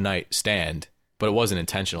a one night stand, but it wasn't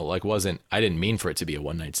intentional. Like I didn't mean for it to be a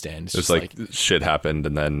one night stand. It's just like shit happened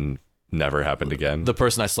and then never happened again. The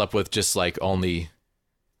person I slept with just like only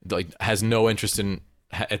like has no interest in,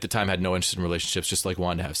 at the time had no interest in relationships, just like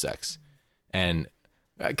wanted to have sex. And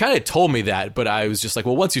kind of told me that, but I was just like,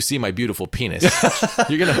 well, once you see my beautiful penis,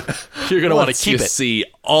 you're gonna want to keep it. See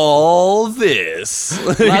all this.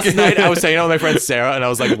 Last night I was hanging out with my friend Sarah, and I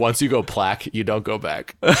was like, once you go Plaque, you don't go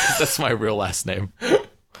back. That's my real last name.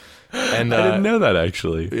 And I didn't know that,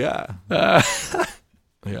 actually. Yeah.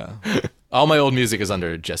 Yeah. All my old music is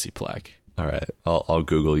under Jesse Plaque. All right, I'll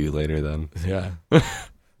Google you later then. Yeah.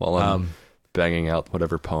 While I'm banging out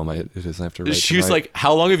whatever poem it is I have to write. She was like,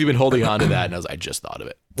 how long have you been holding on to that? And I was like, I just thought of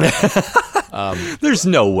it. There's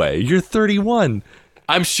no way. You're 31.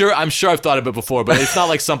 I'm sure I've thought of it before, but it's not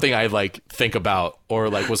like something I like think about or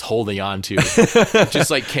like was holding on to. It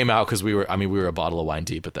just like came out because we were a bottle of wine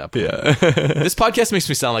deep at that point. Yeah. This podcast makes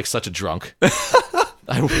me sound like such a drunk.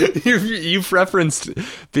 You've referenced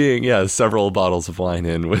being several bottles of wine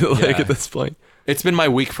in at this point. It's been my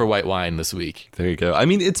week for white wine this week. There you go. I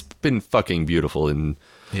mean, it's been fucking beautiful in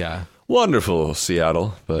wonderful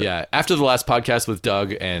Seattle. But yeah, after the last podcast with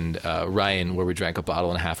Doug and Ryan, where we drank a bottle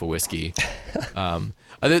and a half of whiskey,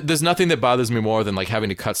 there's nothing that bothers me more than like having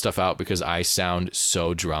to cut stuff out because I sound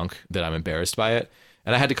so drunk that I'm embarrassed by it.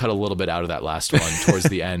 And I had to cut a little bit out of that last one towards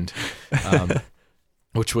the end,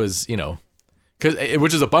 which was,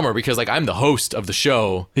 which is a bummer because like I'm the host of the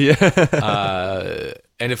show. Yeah.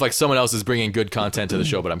 And if like someone else is bringing good content to the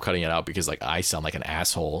show, but I'm cutting it out because like I sound like an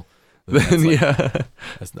asshole, then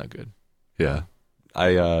that's not good. Yeah.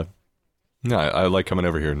 I like coming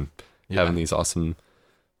over here and having these awesome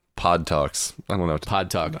pod talks. I don't know.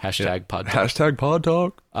 Pod talk. Hashtag pod talk. Hashtag pod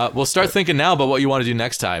talk. We'll start thinking now about what you want to do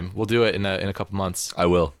next time. We'll do it in a couple months. I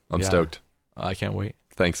will. I'm stoked. I can't wait.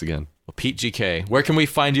 Thanks again. Well, Pete GK, where can we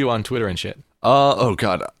find you on Twitter and shit? Oh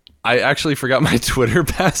God. I actually forgot my Twitter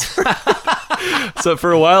password. So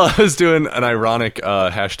for a while I was doing an ironic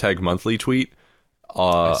hashtag monthly tweet.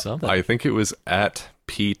 I saw that. I think it was at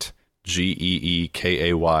Pete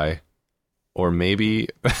GEEKAY, or maybe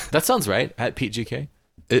that sounds right. At Pete GK.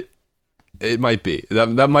 It might be.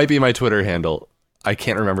 That might be my Twitter handle. I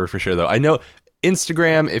can't remember for sure though. I know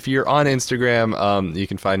Instagram. If you're on Instagram, you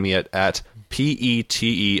can find me at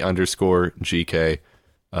PETE_GK.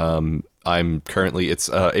 I'm currently,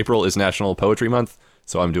 April is National Poetry Month,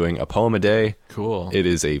 so I'm doing a poem a day. Cool. It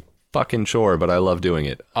is a fucking chore, but I love doing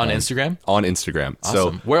it. On Instagram? On Instagram.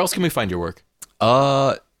 Awesome. So, where else can we find your work?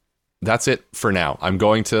 That's it for now. I'm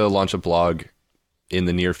going to launch a blog in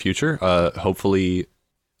the near future, hopefully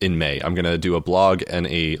in May. I'm going to do a blog and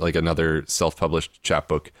another self-published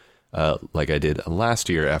chapbook like I did last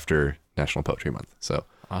year after National Poetry Month. So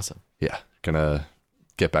awesome. Yeah, gonna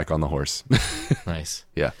get back on the horse. Nice.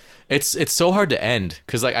 Yeah. It's so hard to end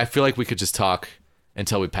because like I feel like we could just talk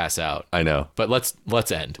until we pass out. I know, but let's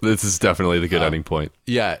end. This is definitely the good ending point.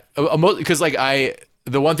 Yeah, because like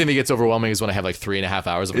the one thing that gets overwhelming is when I have like 3.5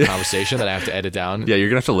 hours of a conversation that I have to edit down. Yeah, you're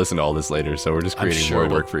gonna have to listen to all this later, so we're just creating more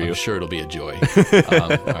work for you. I'm sure it'll be a joy. All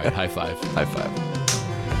right, high five. High five.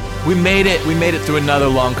 We made it through another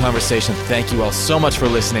long conversation. Thank you all so much for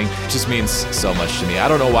listening. It just means so much to me. I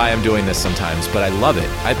don't know why I'm doing this sometimes, but I love it.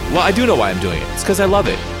 I do know why I'm doing it. It's because I love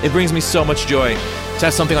it. It brings me so much joy to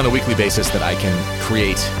have something on a weekly basis that I can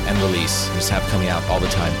create and release and just have coming out all the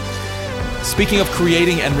time. Speaking of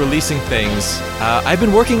creating and releasing things, I've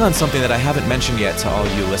been working on something that I haven't mentioned yet to all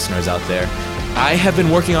you listeners out there. I have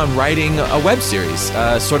been working on writing a web series,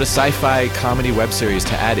 a sort of sci-fi comedy web series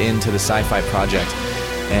to add into the Sci-Fi Project.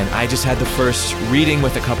 And I just had the first reading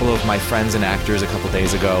with a couple of my friends and actors a couple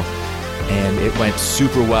days ago, and it went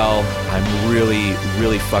super well. I'm really,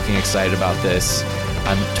 really fucking excited about this.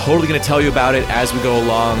 I'm totally going to tell you about it as we go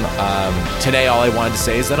along. Today, all I wanted to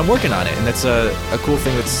say is that I'm working on it, and that's a cool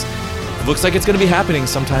thing that's looks like it's going to be happening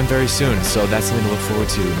sometime very soon. So that's something to look forward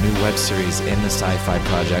to, a new web series in the Sci-Fi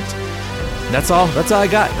Project. And that's all I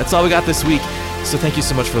got. That's all we got this week. So thank you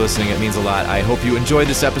so much for listening. It means a lot. I hope you enjoyed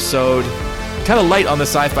this episode. Kind of light on the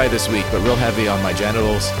sci-fi this week, but real heavy on my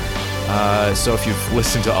genitals. So if you've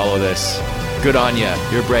listened to all of this, good on ya.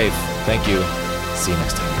 You're brave. Thank you. See you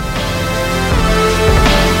next time.